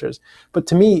encounters. But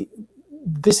to me,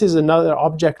 this is another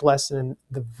object lesson in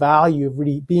the value of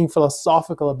really being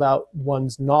philosophical about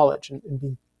one's knowledge, and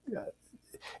being,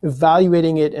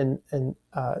 evaluating it and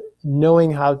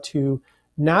knowing how to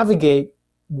navigate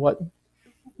what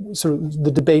sort of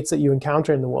the debates that you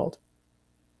encounter in the world.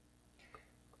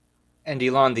 And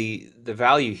Elan, the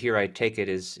value here, I take it,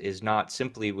 is not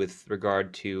simply with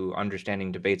regard to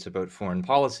understanding debates about foreign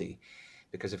policy,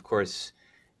 because of course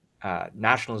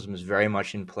nationalism is very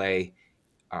much in play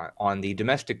on the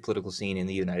domestic political scene in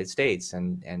the United States.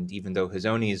 And even though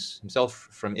Hazony is himself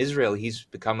from Israel, he's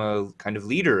become a kind of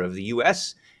leader of the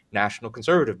U.S. national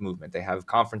conservative movement. They have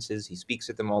conferences, he speaks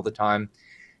at them all the time.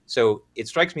 So it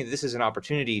strikes me that this is an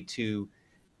opportunity to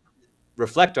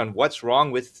reflect on what's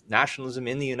wrong with nationalism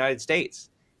in the United States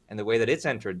and the way that it's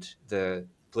entered the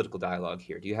political dialogue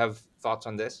here. Do you have thoughts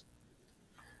on this?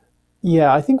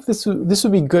 Yeah, I think this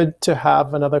would be good to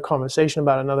have another conversation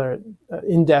about, another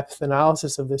in-depth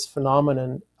analysis of this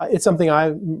phenomenon. It's something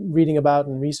I'm reading about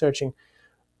and researching.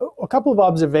 A couple of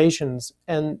observations,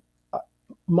 and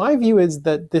my view is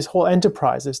that this whole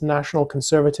enterprise, this national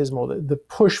conservatism, or the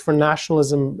push for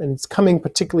nationalism, and it's coming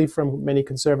particularly from many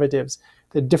conservatives,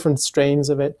 the different strains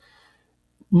of it.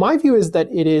 My view is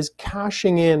that it is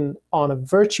cashing in on a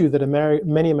virtue that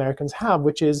many Americans have,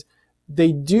 which is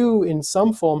they do in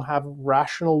some form have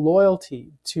rational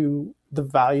loyalty to the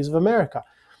values of America.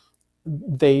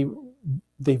 They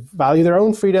they value their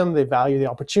own freedom, they value the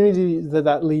opportunity that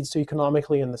that leads to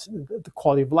economically, and the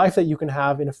quality of life that you can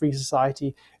have in a free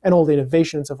society, and all the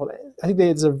innovation and so forth. I think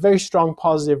there's a very strong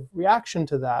positive reaction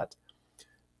to that.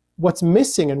 What's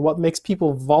missing and what makes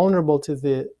people vulnerable to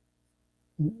the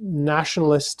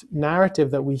nationalist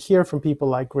narrative that we hear from people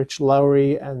like Rich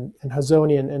Lowry and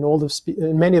Hazony and all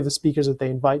and many of the speakers that they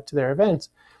invite to their events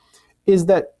is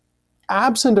that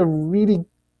absent a really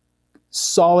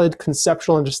solid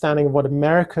conceptual understanding of what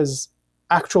America's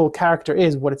actual character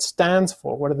is, what it stands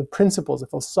for, what are the principles, the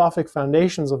philosophic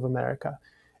foundations of America.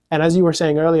 And as you were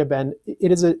saying earlier, Ben,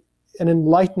 it is an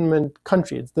Enlightenment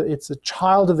country. It's a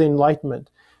child of the Enlightenment.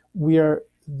 We are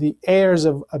the heirs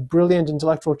of a brilliant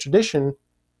intellectual tradition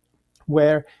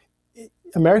where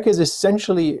America is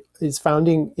essentially, its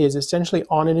founding is essentially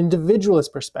on an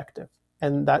individualist perspective.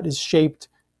 And that is shaped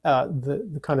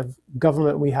the kind of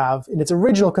government we have in its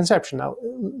original conception. Now,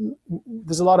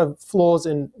 there's a lot of flaws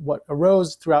in what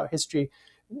arose throughout history,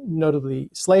 notably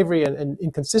slavery and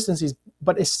inconsistencies,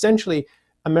 but essentially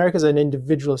America is an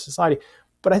individualist society.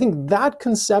 But I think that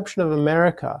conception of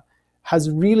America has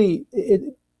really,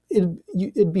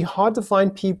 it'd be hard to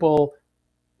find people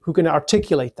who can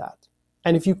articulate that.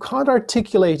 And if you can't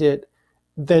articulate it,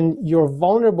 then you're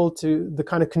vulnerable to the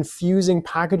kind of confusing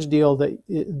package deal that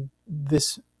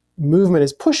this movement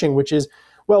is pushing, which is,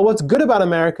 well, what's good about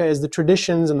America is the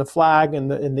traditions and the flag and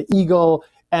the eagle,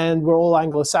 and we're all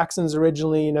Anglo-Saxons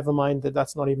originally, never mind that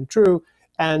that's not even true.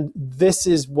 And this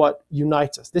is what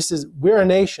unites us. We're a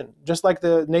nation, just like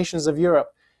the nations of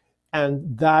Europe.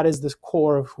 And that is the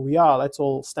core of who we are. Let's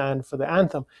all stand for the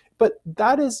anthem. But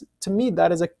that is, to me,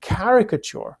 that is a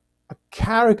caricature,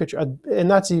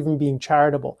 and that's even being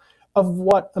charitable, of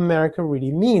what America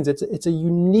really means. It's a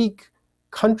unique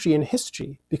country in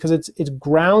history because it's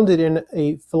grounded in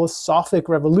a philosophic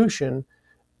revolution,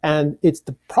 and it's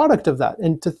the product of that.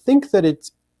 And to think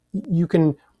that you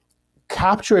can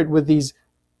capture it with these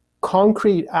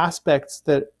concrete aspects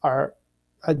that are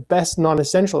at best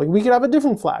non-essential. Like, we could have a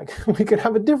different flag, we could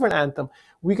have a different anthem,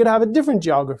 we could have a different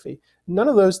geography. None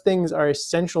of those things are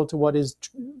essential to what is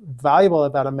valuable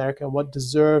about America and what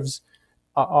deserves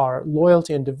our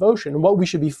loyalty and devotion, and what we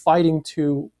should be fighting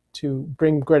to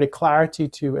bring greater clarity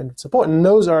to and support. And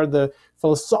those are the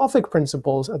philosophic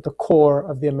principles at the core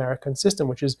of the American system,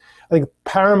 which is, I think,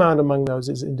 paramount among those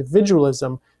is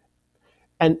individualism.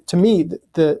 And to me,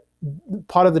 the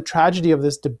part of the tragedy of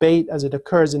this debate as it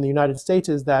occurs in the United States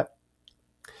is that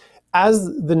as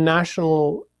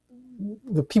the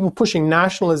people pushing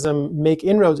nationalism make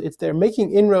inroads, they're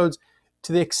making inroads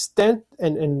to the extent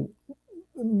and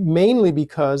mainly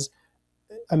because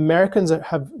Americans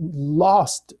have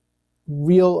lost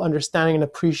real understanding and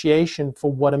appreciation for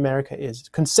what America is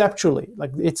conceptually.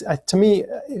 Like, it's to me,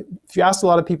 if you asked a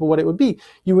lot of people what it would be,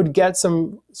 you would get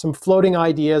some floating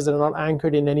ideas that are not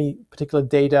anchored in any particular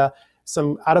data,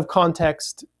 some out of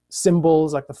context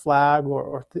symbols like the flag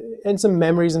and some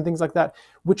memories and things like that,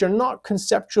 which are not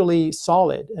conceptually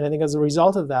solid. And I think as a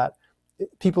result of that,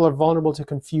 people are vulnerable to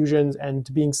confusions and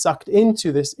to being sucked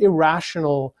into this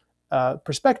irrational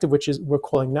perspective, which is we're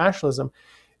calling nationalism.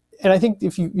 And I think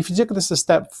if you take this a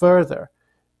step further,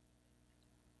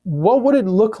 what would it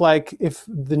look like if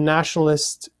the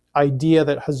nationalist idea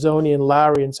that Hazony and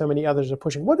Lowry and so many others are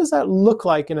pushing, what does that look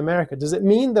like in America? Does it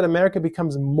mean that America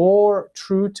becomes more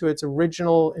true to its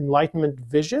original Enlightenment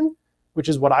vision, which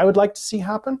is what I would like to see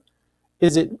happen?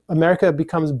 Is it America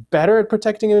becomes better at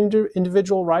protecting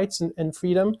individual rights and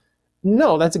freedom?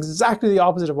 No, that's exactly the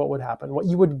opposite of what would happen. What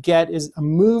you would get is a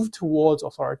move towards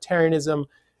authoritarianism,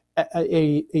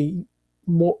 a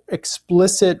more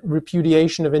explicit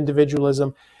repudiation of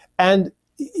individualism, and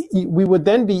we would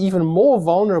then be even more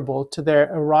vulnerable to there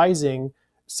arising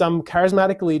some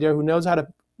charismatic leader who knows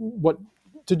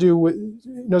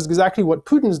knows exactly what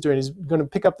Putin's doing. He's going to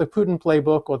pick up the Putin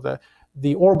playbook or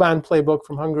the Orban playbook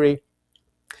from Hungary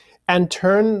and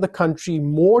turn the country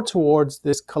more towards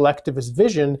this collectivist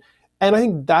vision. And I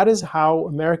think that is how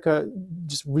America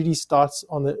just really starts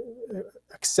on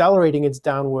accelerating its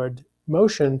downward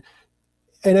motion.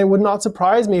 And it would not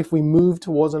surprise me if we move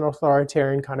towards an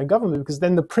authoritarian kind of government, because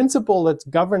then the principle that's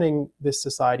governing this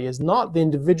society is not the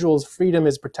individual's freedom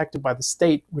is protected by the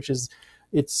state, which is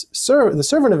the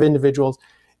servant of individuals.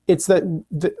 It's that,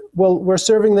 we're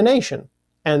serving the nation,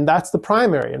 and that's the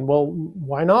primary. And well,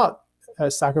 why not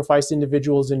sacrifice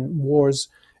individuals in wars,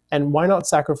 and why not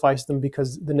sacrifice them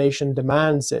because the nation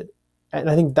demands it? And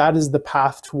I think that is the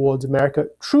path towards America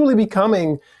truly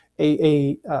becoming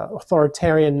a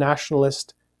authoritarian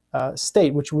nationalist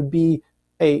state, which would be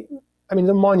a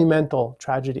monumental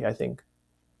tragedy, I think.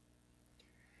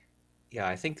 Yeah,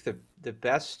 I think the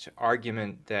best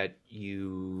argument that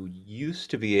you used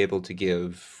to be able to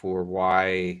give for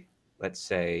why, let's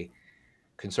say,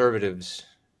 conservatives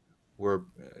were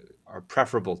are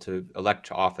preferable to elect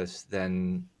to office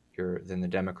than the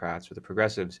Democrats or the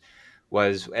progressives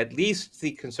was at least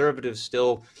the conservatives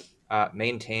still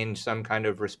maintained some kind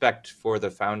of respect for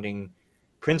the founding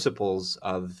principles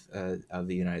of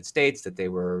the United States, that they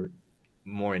were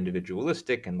more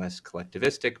individualistic and less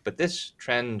collectivistic. But this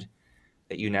trend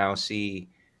that you now see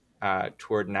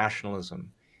toward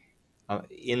nationalism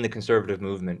in the conservative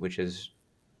movement, which has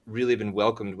really been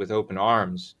welcomed with open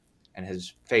arms and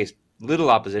has faced little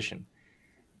opposition,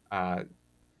 uh,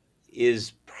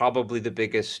 is probably the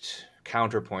biggest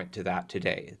counterpoint to that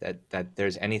today. That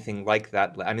there's anything like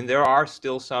that. I mean, there are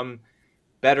still some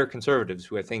better conservatives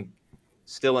who I think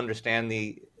still understand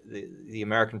the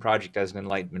American project as an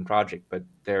Enlightenment project, but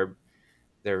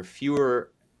they're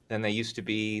fewer than they used to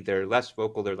be. They're less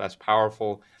vocal. They're less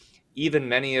powerful. Even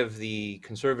many of the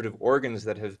conservative organs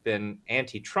that have been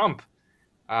anti-Trump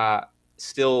uh,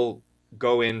 still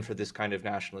go in for this kind of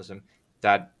nationalism.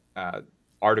 That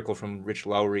article from Rich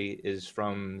Lowry is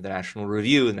from the National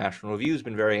Review. The National Review has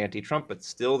been very anti-Trump, but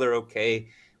still they're okay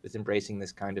with embracing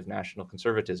this kind of national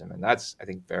conservatism, and that's, I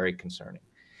think, very concerning,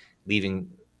 leaving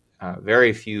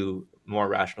very few more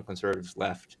rational conservatives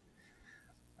left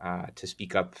to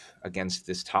speak up against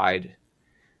this tide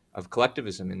of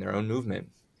collectivism in their own movement.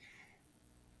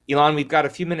 Elan, we've got a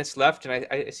few minutes left, and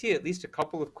I see at least a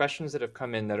couple of questions that have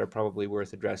come in that are probably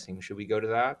worth addressing. Should we go to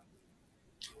that?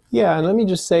 Yeah, and let me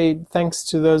just say thanks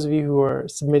to those of you who are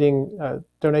submitting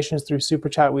donations through Super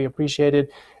Chat. We appreciate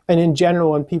it. And in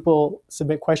general, when people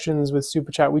submit questions with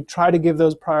Super Chat, we try to give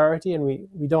those priority, and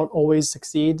we don't always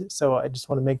succeed. So I just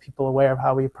want to make people aware of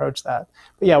how we approach that.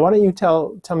 But yeah, why don't you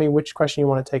tell me which question you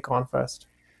want to take on first?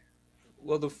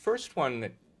 Well, the first one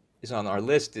that is on our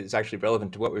list is actually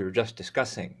relevant to what we were just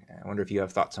discussing. I wonder if you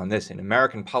have thoughts on this. In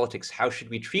American politics, how should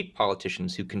we treat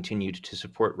politicians who continued to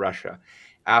support Russia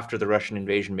after the Russian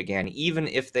invasion began, even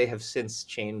if they have since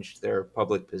changed their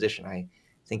public position? I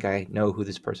think I know who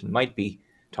this person might be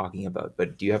talking about,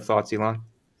 but do you have thoughts, Elan?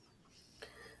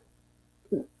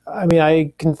 I mean,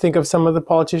 I can think of some of the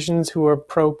politicians who were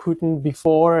pro-Putin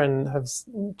before and have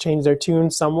changed their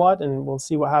tune somewhat, and we'll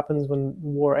see what happens when the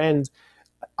war ends.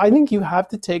 I think you have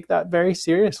to take that very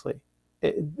seriously.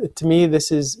 To me,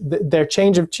 this is their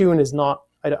change of tune is not.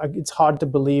 It's hard to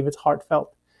believe. It's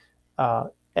heartfelt,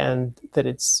 and that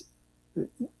it's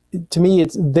to me.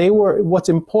 It's they were. What's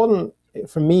important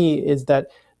for me is that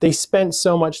they spent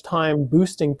so much time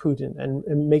boosting Putin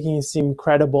and making him seem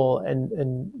credible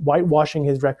and whitewashing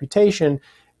his reputation.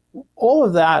 All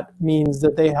of that means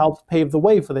that they helped pave the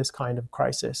way for this kind of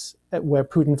crisis where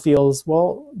Putin feels,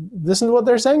 well, this is what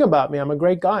they're saying about me. I'm a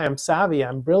great guy. I'm savvy.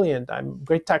 I'm brilliant. I'm a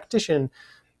great tactician.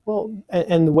 Well,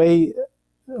 and the way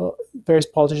various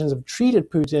politicians have treated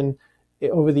Putin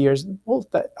over the years, well,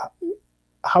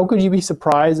 how could you be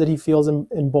surprised that he feels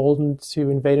emboldened to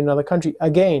invade another country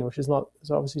again, which is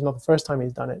obviously not the first time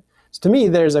he's done it. So to me,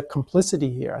 there's a complicity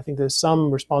here. I think there's some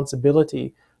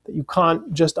responsibility that you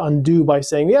can't just undo by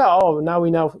saying, yeah, oh, now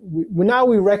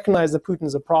we recognize that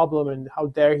Putin's a problem and how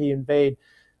dare he invade.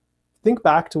 Think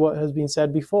back to what has been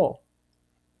said before.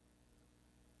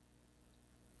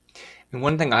 And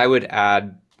one thing I would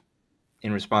add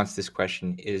in response to this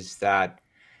question is that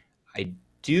I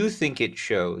do think it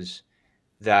shows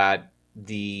that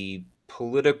the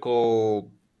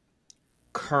political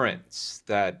currents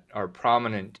that are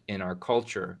prominent in our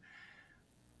culture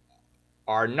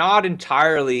are not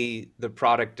entirely the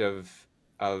product of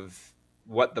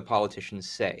what the politicians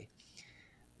say.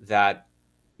 That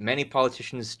many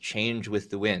politicians change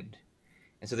with the wind,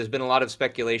 and so there's been a lot of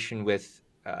speculation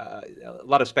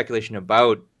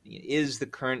about, is the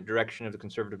current direction of the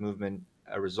conservative movement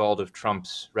a result of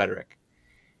Trump's rhetoric?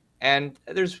 And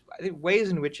there's, I think,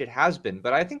 ways in which it has been,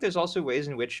 but I think there's also ways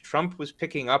in which Trump was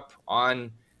picking up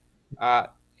on uh,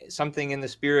 something in the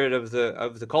spirit of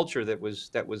the culture that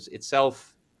was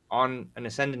itself on an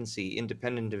ascendancy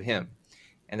independent of him,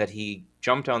 and that he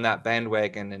jumped on that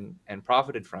bandwagon and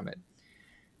profited from it.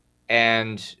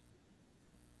 And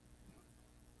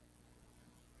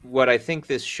what I think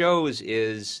this shows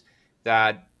is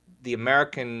that the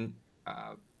American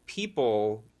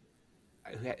people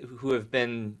who have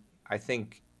been, I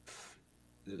think,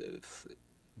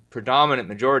 predominant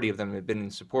majority of them have been in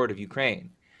support of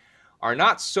Ukraine, are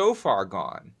not so far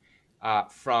gone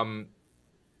from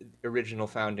original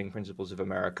founding principles of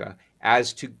America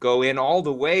as to go in all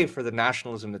the way for the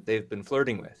nationalism that they've been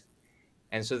flirting with.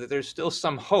 And so that there's still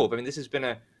some hope. I mean, this has been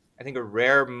I think, a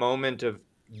rare moment of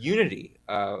unity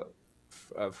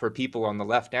for people on the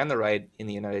left and the right in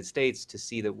the United States to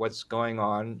see that what's going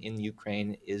on in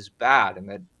Ukraine is bad and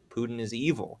that Putin is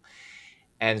evil.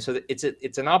 And so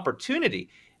it's an opportunity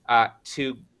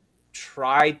to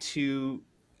try to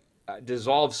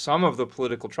dissolve some of the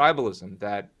political tribalism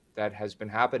that has been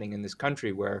happening in this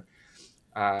country,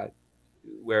 uh,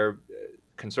 where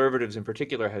conservatives in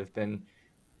particular have been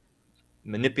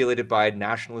manipulated by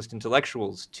nationalist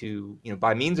intellectuals to,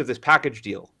 by means of this package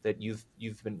deal that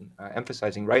you've been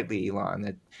emphasizing rightly, Elan,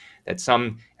 that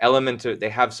they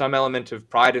have some element of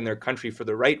pride in their country for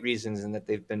the right reasons, and that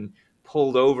they've been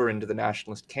pulled over into the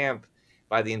nationalist camp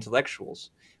by the intellectuals.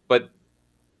 But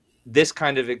this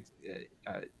kind of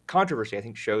controversy, I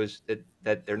think, shows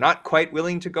that they're not quite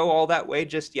willing to go all that way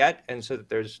just yet, and so that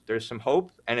there's some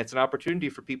hope, and it's an opportunity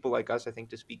for people like us, I think,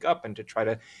 to speak up and to try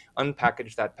to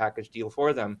unpackage that package deal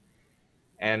for them,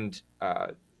 and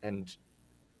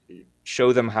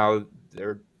show them how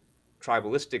their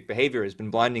tribalistic behavior has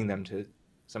been blinding them to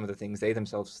some of the things they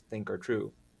themselves think are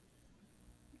true.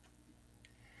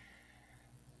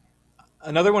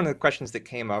 Another one of the questions that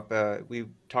came up, we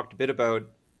talked a bit about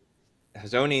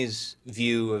Hazoni's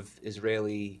view of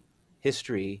Israeli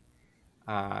history.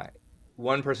 Uh,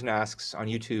 One person asks on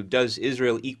YouTube, does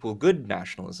Israel equal good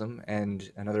nationalism?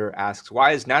 And another asks,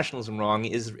 why is nationalism wrong?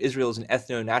 Israel is an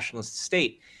ethno-nationalist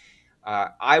state.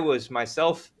 I was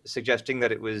myself suggesting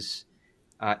that it was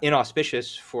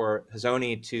inauspicious for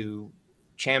Hazoni to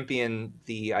champion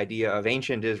the idea of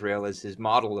ancient Israel as his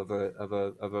model of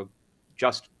a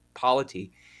just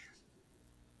polity.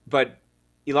 But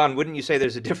Elan, wouldn't you say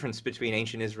there's a difference between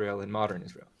ancient Israel and modern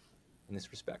Israel in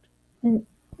this respect?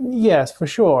 Yes, for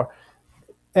sure.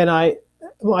 And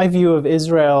my view of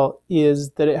Israel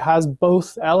is that it has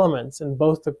both elements, and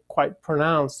both are quite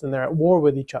pronounced, and they're at war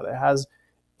with each other. It has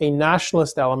a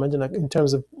nationalist element in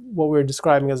terms of what we're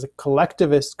describing as a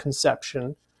collectivist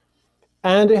conception,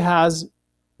 and it has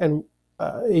an,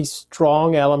 a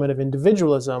strong element of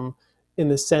individualism in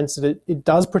the sense that it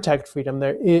does protect freedom.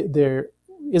 There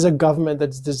is a government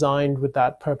that's designed with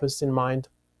that purpose in mind.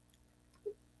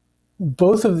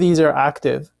 Both of these are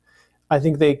active. I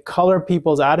think they color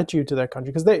people's attitude to their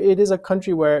country, because it is a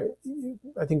country where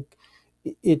I think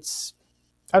it's,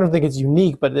 I don't think it's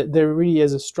unique, but there really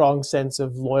is a strong sense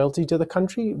of loyalty to the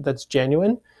country that's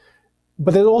genuine.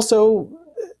 But there's also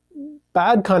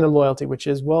bad kind of loyalty, which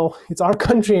is, well, it's our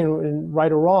country, and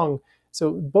right or wrong.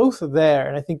 So both are there.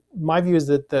 And I think my view is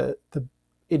that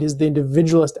it is the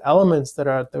individualist elements that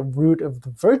are at the root of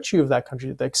the virtue of that country.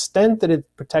 To the extent that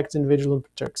it protects individual,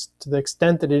 to the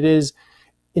extent that it is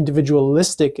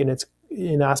individualistic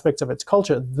in aspects of its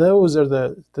culture, those are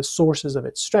the sources of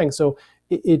its strength. So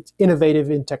it's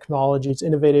innovative in technology, it's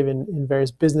innovative in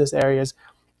various business areas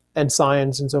and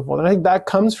science and so forth. And I think that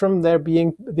comes from there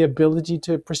being the ability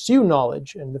to pursue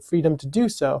knowledge and the freedom to do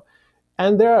so.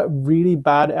 And there are really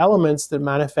bad elements that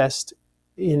manifest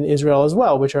in Israel as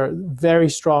well, which are very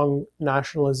strong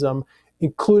nationalism,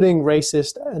 including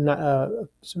racist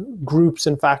groups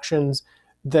and factions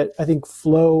that I think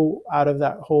flow out of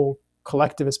that whole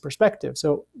collectivist perspective.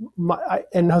 So,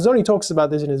 and Hazoni talks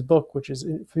about this in his book, which is,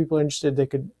 if people are interested, they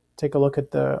could take a look at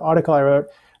the article I wrote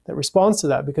that responds to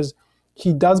that, because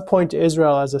he does point to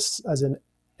Israel as an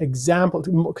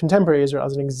example, contemporary Israel,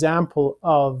 as an example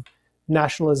of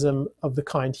nationalism of the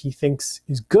kind he thinks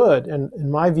is good. And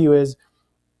my view is,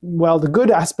 well, the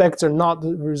good aspects are not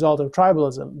the result of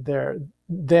tribalism. They're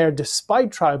there despite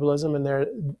tribalism, and they're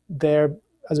there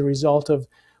as a result of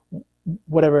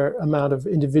whatever amount of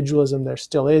individualism there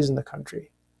still is in the country.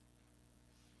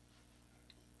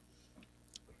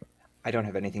 I don't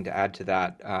have anything to add to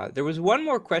that. There was one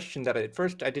more question that at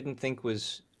first I didn't think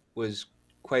was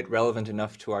quite relevant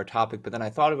enough to our topic, but then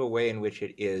I thought of a way in which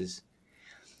it is.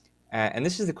 And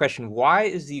this is the question: why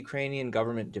is the Ukrainian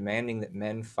government demanding that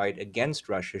men fight against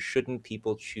Russia? Shouldn't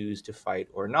people choose to fight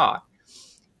or not?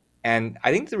 And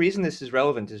I think the reason this is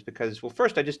relevant is because, well,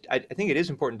 first, I think it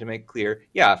is important to make clear,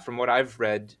 yeah, from what I've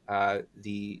read,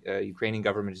 the Ukrainian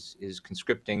government is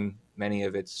conscripting many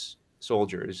of its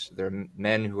soldiers. There are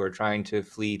men who are trying to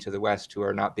flee to the West who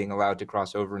are not being allowed to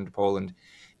cross over into Poland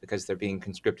because they're being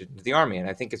conscripted into the army. And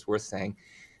I think it's worth saying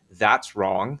that's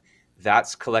wrong.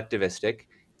 That's collectivistic.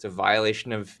 It's a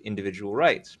violation of individual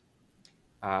rights.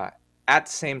 At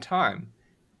the same time,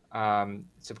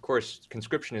 so of course,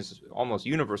 conscription is almost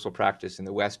universal practice in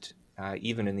the West,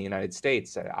 even in the United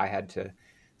States. I had to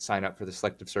sign up for the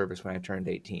selective service when I turned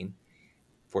 18.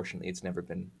 Fortunately, it's never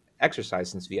been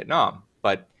exercised since Vietnam.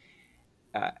 But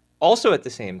also at the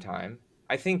same time,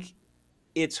 I think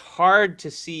it's hard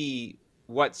to see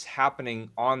what's happening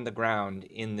on the ground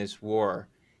in this war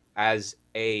as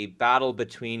a battle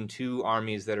between two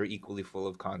armies that are equally full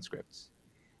of conscripts.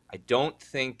 I don't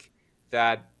think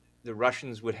that the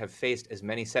Russians would have faced as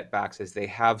many setbacks as they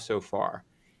have so far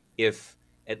if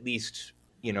at least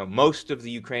most of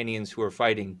the Ukrainians who are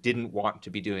fighting didn't want to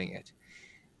be doing it.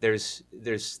 There's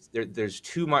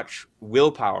too much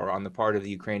willpower on the part of the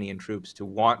Ukrainian troops to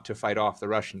want to fight off the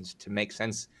Russians to make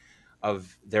sense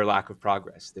of their lack of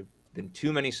progress. There've been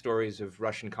too many stories of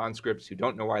Russian conscripts who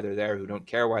don't know why they're there, who don't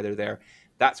care why they're there.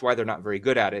 That's why they're not very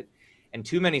good at it. And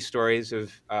too many stories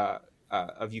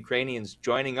of Ukrainians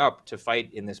joining up to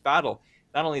fight in this battle.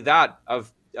 Not only that,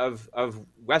 of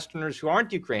Westerners who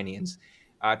aren't Ukrainians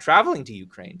traveling to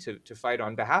Ukraine to fight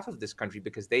on behalf of this country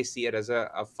because they see it as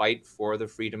a fight for the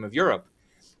freedom of Europe,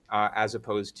 as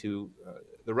opposed to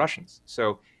the Russians.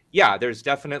 So yeah, there's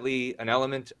definitely an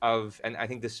element of, and I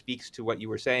think this speaks to what you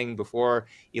were saying before,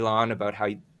 Elan, about how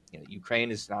Ukraine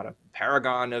is not a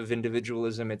paragon of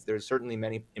individualism. There's certainly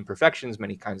many imperfections,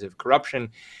 many kinds of corruption,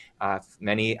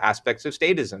 many aspects of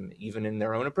statism, even in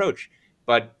their own approach.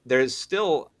 But there's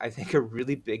still, I think, a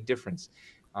really big difference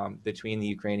between the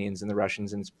Ukrainians and the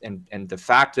Russians, and the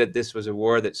fact that this was a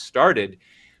war that started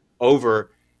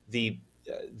over the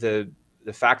the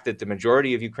the fact that the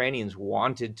majority of Ukrainians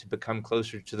wanted to become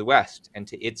closer to the West and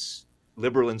to its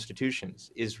liberal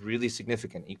institutions is really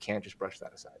significant. You can't just brush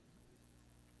that aside.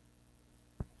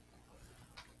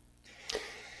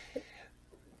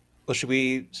 Well, should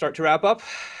we start to wrap up?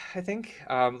 I think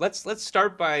let's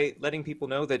start by letting people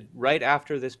know that right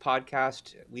after this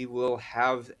podcast, we will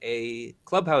have a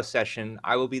clubhouse session.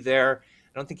 I will be there.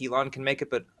 I don't think Elan can make it,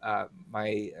 but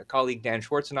my colleague Dan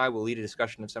Schwartz and I will lead a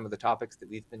discussion of some of the topics that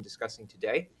we've been discussing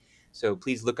today. So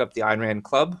please look up the Ayn Rand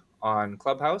Club on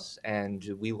Clubhouse, and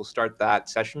we will start that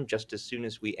session just as soon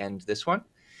as we end this one.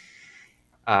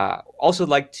 Also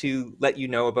like to let you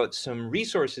know about some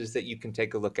resources that you can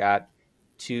take a look at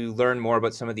to learn more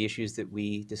about some of the issues that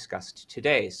we discussed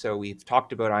today. So we've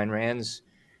talked about Ayn Rand's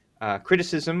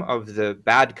criticism of the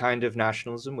bad kind of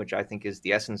nationalism, which I think is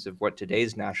the essence of what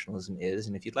today's nationalism is.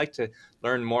 And if you'd like to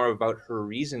learn more about her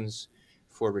reasons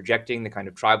for rejecting the kind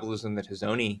of tribalism that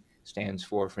Hazony stands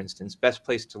for instance, best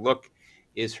place to look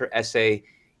is her essay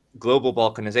Global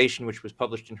Balkanization, which was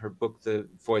published in her book, The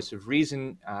Voice of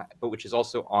Reason, but which is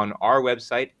also on our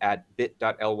website at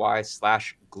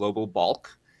bit.ly/globalbalk,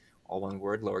 all one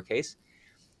word, lowercase.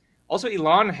 Also,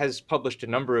 Elan has published a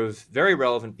number of very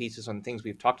relevant pieces on things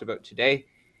we've talked about today.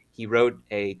 He wrote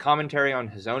a commentary on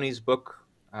Hazony's book,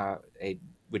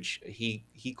 which he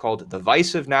called The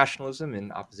Vice of Nationalism, in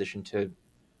opposition to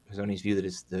Hazony's view that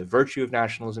it's the virtue of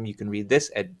nationalism. You can read this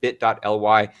at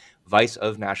bit.ly Vice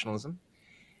of Nationalism.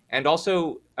 And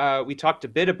also, we talked a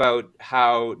bit about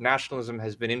how nationalism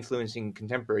has been influencing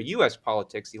contemporary U.S.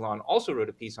 politics. Elan also wrote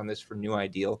a piece on this for New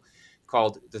Ideal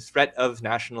called The Threat of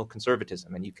National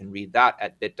Conservatism. And you can read that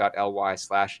at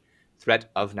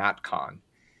bit.ly/threatofnatcon.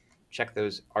 Check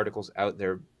those articles out.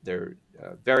 They're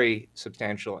very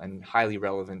substantial and highly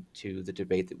relevant to the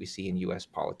debate that we see in U.S.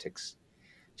 politics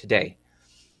today.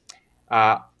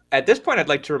 At this point, I'd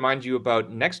like to remind you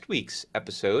about next week's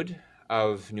episode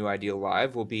of New Ideal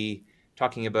Live. We'll be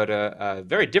talking about a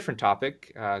very different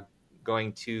topic,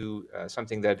 going to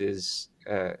something that is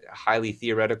highly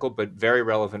theoretical but very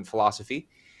relevant philosophy: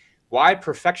 why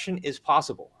perfection is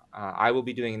possible. I will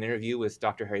be doing an interview with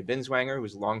Dr. Harry Binswanger,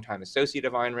 who's a longtime associate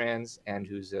of Ayn Rand's and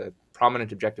who's a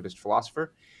prominent objectivist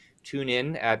philosopher. Tune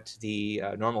in at the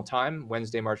normal time,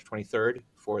 Wednesday, March 23rd,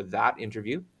 for that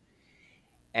interview.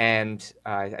 And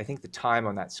I think the time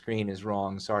on that screen is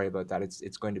wrong. Sorry about that.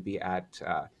 It's going to be at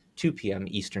 2 p.m.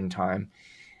 Eastern time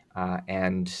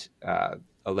and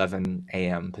 11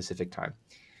 a.m. Pacific time.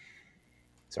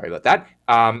 Sorry about that.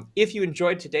 If you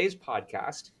enjoyed today's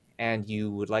podcast and you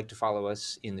would like to follow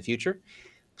us in the future,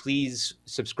 please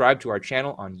subscribe to our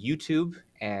channel on YouTube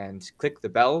and click the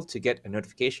bell to get a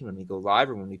notification when we go live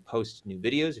or when we post new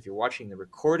videos. If you're watching the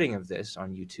recording of this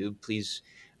on YouTube, please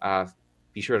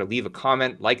be sure to leave a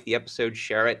comment, like the episode,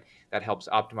 share it. That helps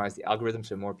optimize the algorithm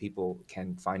so more people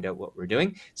can find out what we're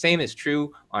doing. Same is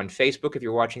true on Facebook. If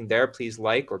you're watching there, please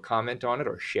like or comment on it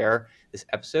or share this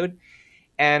episode.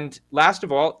 And last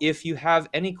of all, if you have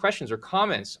any questions or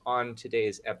comments on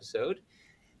today's episode,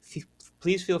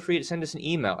 please feel free to send us an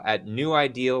email at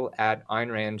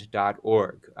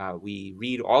newideal@aynrand.org. We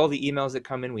read all of the emails that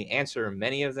come in. We answer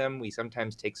many of them. We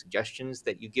sometimes take suggestions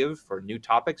that you give for new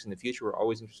topics in the future. We're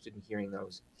always interested in hearing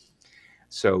those.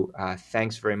 So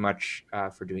thanks very much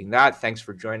for doing that. Thanks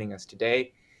for joining us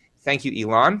today. Thank you,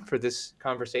 Elan, for this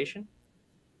conversation.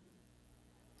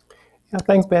 Yeah,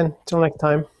 thanks, Ben. Till next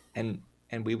time. And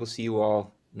we will see you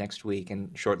all next week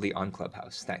and shortly on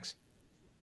Clubhouse. Thanks.